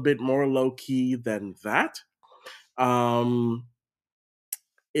a little bit more low key than that. Um,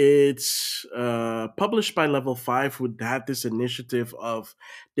 it's published by Level 5, who had this initiative of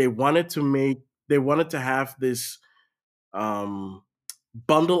they wanted to make they wanted to have this um,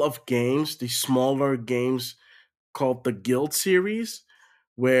 bundle of games, these smaller games called the Guild series,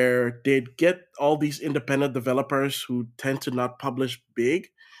 where they'd get all these independent developers who tend to not publish big,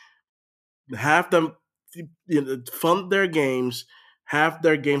 have them fund their games, have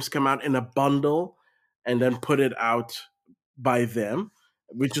their games come out in a bundle, and then put it out by them,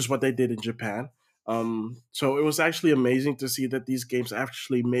 which is what they did in Japan. So it was actually amazing to see that these games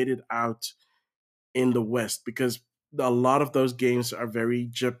actually made it out in the West because a lot of those games are very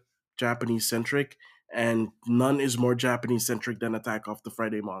Japanese centric, and none is more Japanese centric than Attack of the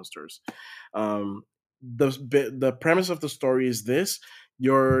Friday Monsters. Um, the premise of the story is this: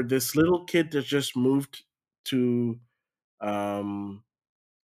 you're this little kid that just moved to um,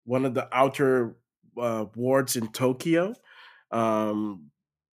 one of the outer wards in Tokyo. Um,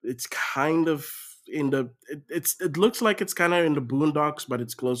 it's kind of it looks like it's kind of in the boondocks, but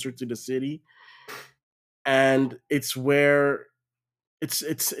it's closer to the city, and it's where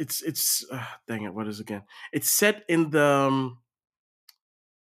dang it, what is it again? It's set in the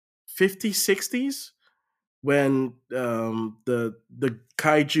 50s, 60s when the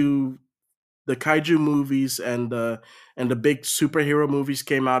kaiju movies and the big superhero movies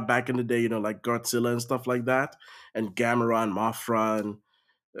came out back in the day, like Godzilla and stuff like that, and Gamera and Mothra and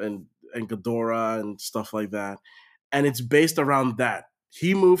and Ghidorah and stuff like that. And it's based around that.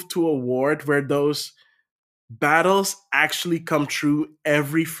 He moved to a ward where those battles actually come true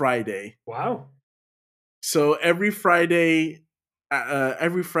every Friday. Wow. So every Friday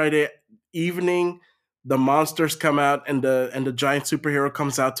evening, the monsters come out and the giant superhero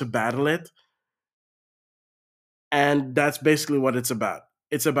comes out to battle it, and that's basically what it's about.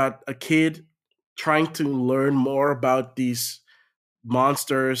 It's about a kid trying to learn more about these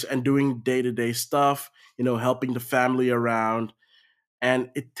monsters and doing day to day stuff. Helping the family around,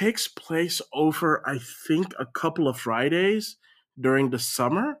 and it takes place over I think a couple of Fridays during the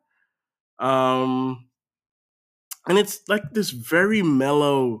summer. Um, and it's like this very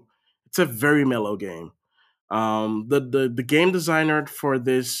mellow. It's a very mellow game. The game designer for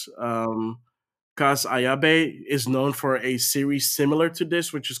this, Kaz Ayabe, is known for a series similar to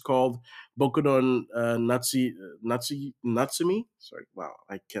this, which is called Boku no Natsumi. Sorry, wow,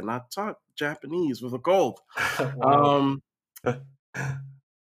 I cannot talk Japanese with a cold. Wow. Um,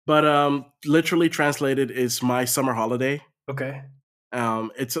 but literally translated is My Summer Holiday. Okay.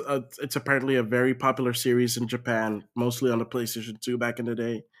 It's apparently a very popular series in Japan, mostly on the PlayStation 2 back in the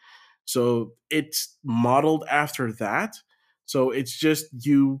day. So it's modeled after that. So it's just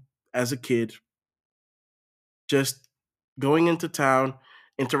you as a kid just going into town,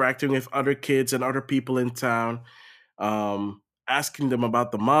 interacting with other kids and other people in town, asking them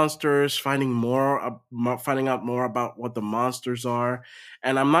about the monsters, finding out more about what the monsters are.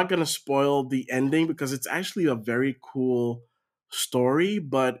 And I'm not gonna spoil the ending because it's actually a very cool story.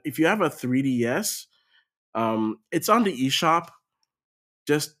 But if you have a 3DS, it's on the eShop.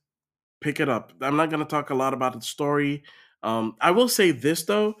 Just pick it up. I'm not gonna talk a lot about the story. I will say this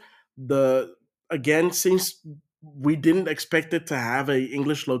though: the again, since we didn't expect it to have a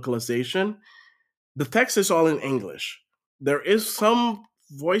English localization, the text is all in English. There is some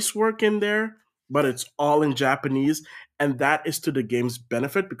voice work in there, but it's all in Japanese, and that is to the game's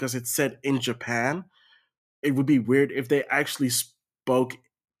benefit because it's set in Japan. It would be weird if they actually spoke,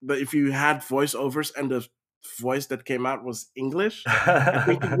 but if you had voiceovers and the voice that came out was English, I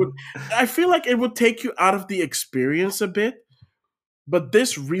think it would. I feel like it would take you out of the experience a bit, but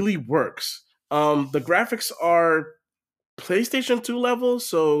this really works. The graphics are PlayStation 2 level,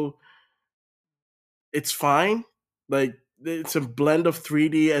 so it's fine. Like it's a blend of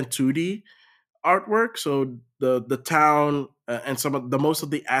 3D and 2D artwork. So the town and some of the most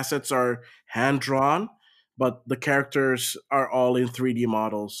of the assets are hand drawn, but the characters are all in 3D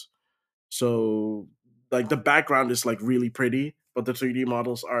models. So like the background is like really pretty, but the 3D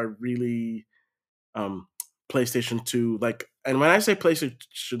models are really um PlayStation 2 like, and when I say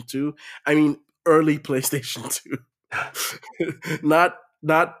PlayStation 2, I mean early PlayStation 2. not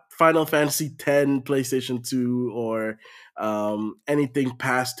not Final Fantasy X, PlayStation 2, or anything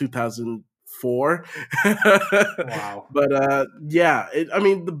past 2004. Wow. But yeah, I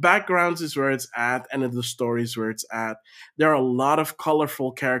mean, the backgrounds is where it's at, and then the stories where it's at. There are a lot of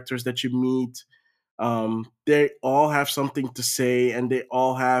colorful characters that you meet. They all have something to say, and they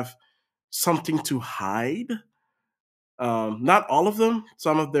all have something to hide. Not all of them.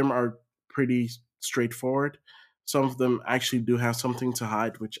 Some of them are pretty straightforward. Some of them actually do have something to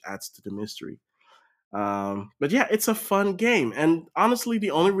hide, which adds to the mystery. But yeah, it's a fun game. And honestly,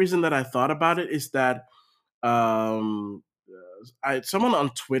 the only reason that I thought about it is that someone on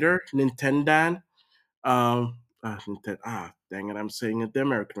Twitter, Nintendan, dang it, I'm saying it the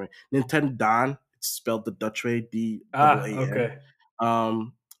American way. Nintendan, it's spelled the Dutch way, DAAN, Okay.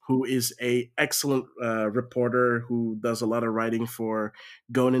 um, who is a excellent reporter who does a lot of writing for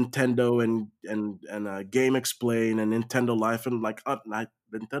Go Nintendo and Game Explain and Nintendo Life and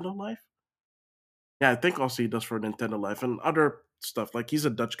Nintendo Life. Yeah, I think also he does for Nintendo Life and other stuff. Like he's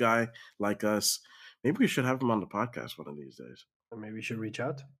a Dutch guy like us. Maybe we should have him on the podcast one of these days. Maybe we should reach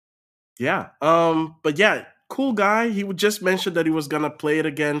out. Yeah. But yeah, cool guy. He would just mention that he was gonna play it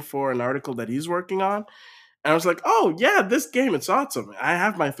again for an article that he's working on. And I was like, oh yeah, this game, it's awesome. I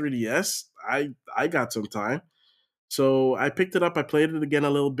have my 3DS. I got some time. So I picked it up, I played it again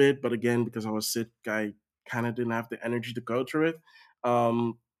a little bit, but again, because I was sick, I kind of didn't have the energy to go through it.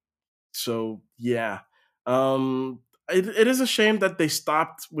 Um, so yeah. Um it is a shame that they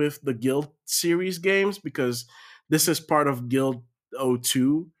stopped with the Guild series games because this is part of Guild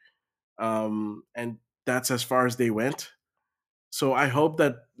O2, and that's as far as they went. So I hope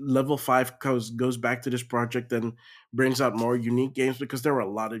that Level 5 goes back to this project and brings out more unique games because there were a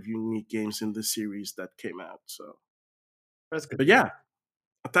lot of unique games in this series that came out. So, That's good but to yeah,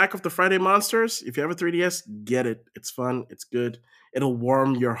 Attack of the Friday Monsters. If you have a 3DS, get it. It's fun. It's good. It'll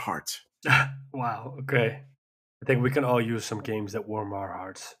warm your heart. hear. Wow. Okay. I think we can all use some games that warm our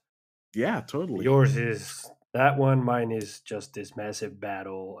hearts. Yeah, totally. Yours is that one. Mine is just this massive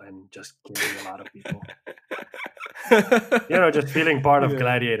battle and just killing a lot of people. Just feeling part of Yeah.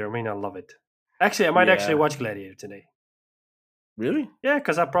 Gladiator. I mean, I love it. Actually, I might actually Yeah. watch Gladiator today. Really? Yeah,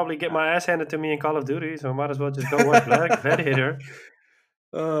 because I'll probably get my ass handed to me in Call of Duty, so I might as well just go watch Gladiator.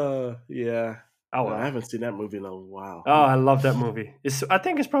 Yeah. Oh I well. haven't seen that movie in a while. Oh, I love that movie. I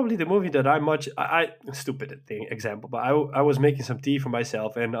think it's probably the movie that I stupid thing example, but I was making some tea for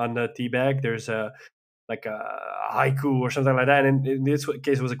myself, and on the tea bag there's a like a haiku or something like that. And in this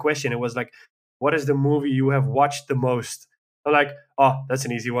case, it was a question. It was like, "What is the movie you have watched the most?" I'm like, "Oh, that's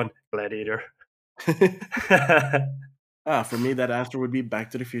an easy one, Gladiator." For me, that answer would be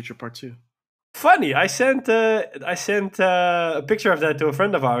Back to the Future Part 2. Funny, I sent a picture of that to a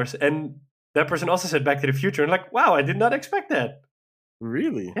friend of ours, and that person also said Back to the Future. And like, wow, I did not expect that.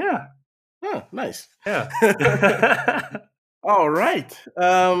 Really? Yeah, Huh, nice. yeah. All right.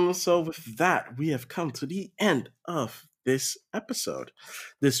 So with that, we have come to the end of this episode.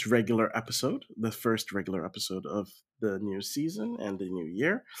 This regular episode, the first regular episode of the new season and the new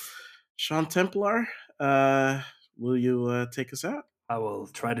year. Sean Templar, will you take us out? I will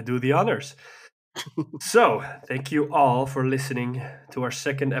try to do the honors. So, thank you all for listening to our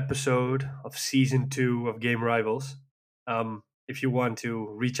second episode of season 2 of Game Rivals. If you want to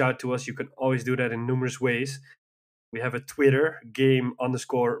reach out to us, you can always do that in numerous ways. We have a Twitter,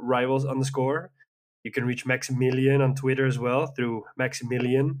 game_rivals_. You can reach Maximilian on Twitter as well through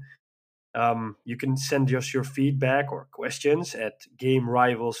Maximilian. You can send us your feedback or questions at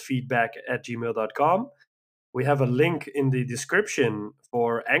gamerivalsfeedback@gmail.com. We have a link in the description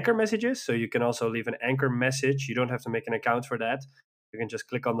for Anchor messages, so you can also leave an Anchor message. You don't have to make an account for that. You can just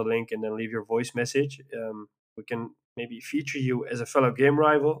click on the link and then leave your voice message. We can maybe feature you as a fellow game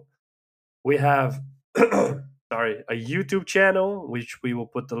rival. We have a YouTube channel, which we will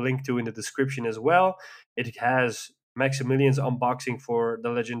put the link to in the description as well. It has Maximilian's unboxing for The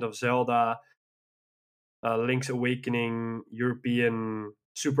Legend of Zelda, Link's Awakening European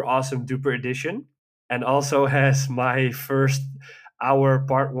Super Awesome Duper Edition, and also has my first hour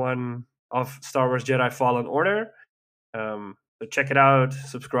part 1 of Star Wars Jedi Fallen Order. So check it out,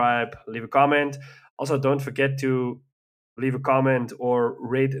 subscribe, leave a comment. Also, don't forget to leave a comment or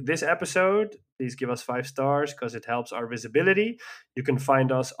rate this episode. Please give us 5 stars because it helps our visibility. You can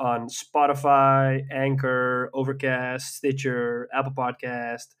find us on Spotify, Anchor, Overcast, Stitcher, Apple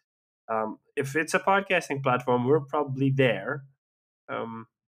Podcast. If it's a podcasting platform, we're probably there. And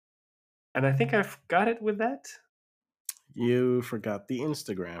I think I've got it with that. You forgot the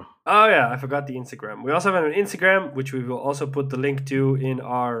Instagram. Oh yeah, I forgot the Instagram. We also have an Instagram, which we will also put the link to in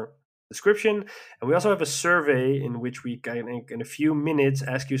our description. And we also have a survey in which we can, in a few minutes,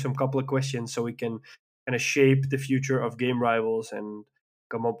 ask you some couple of questions so we can kind of shape the future of Game Rivals and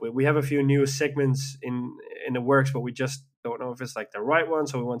come up with. We have a few new segments in the works, but we just don't know if it's like the right one.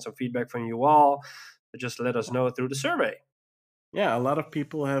 So we want some feedback from you all. So just let us know through the survey. Yeah, a lot of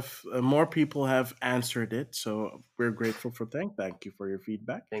people have, more people have answered it, so we're grateful for thank you for your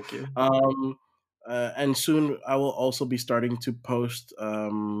feedback. Thank you. Um, and soon I will also be starting to post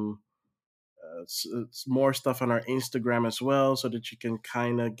more stuff on our Instagram as well, so that you can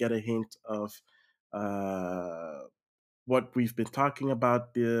kind of get a hint of uh, what we've been talking about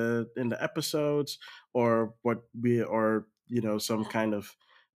in the episodes, or what we or some kind of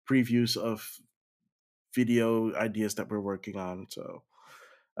previews of video ideas that we're working on. So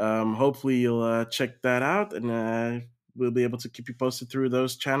hopefully you'll check that out, and we'll be able to keep you posted through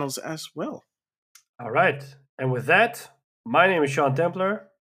those channels as well. All right. And with that, my name is Sean Templar,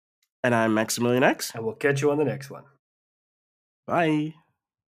 And I'm Maximilian X. and we'll catch you on the next one. Bye.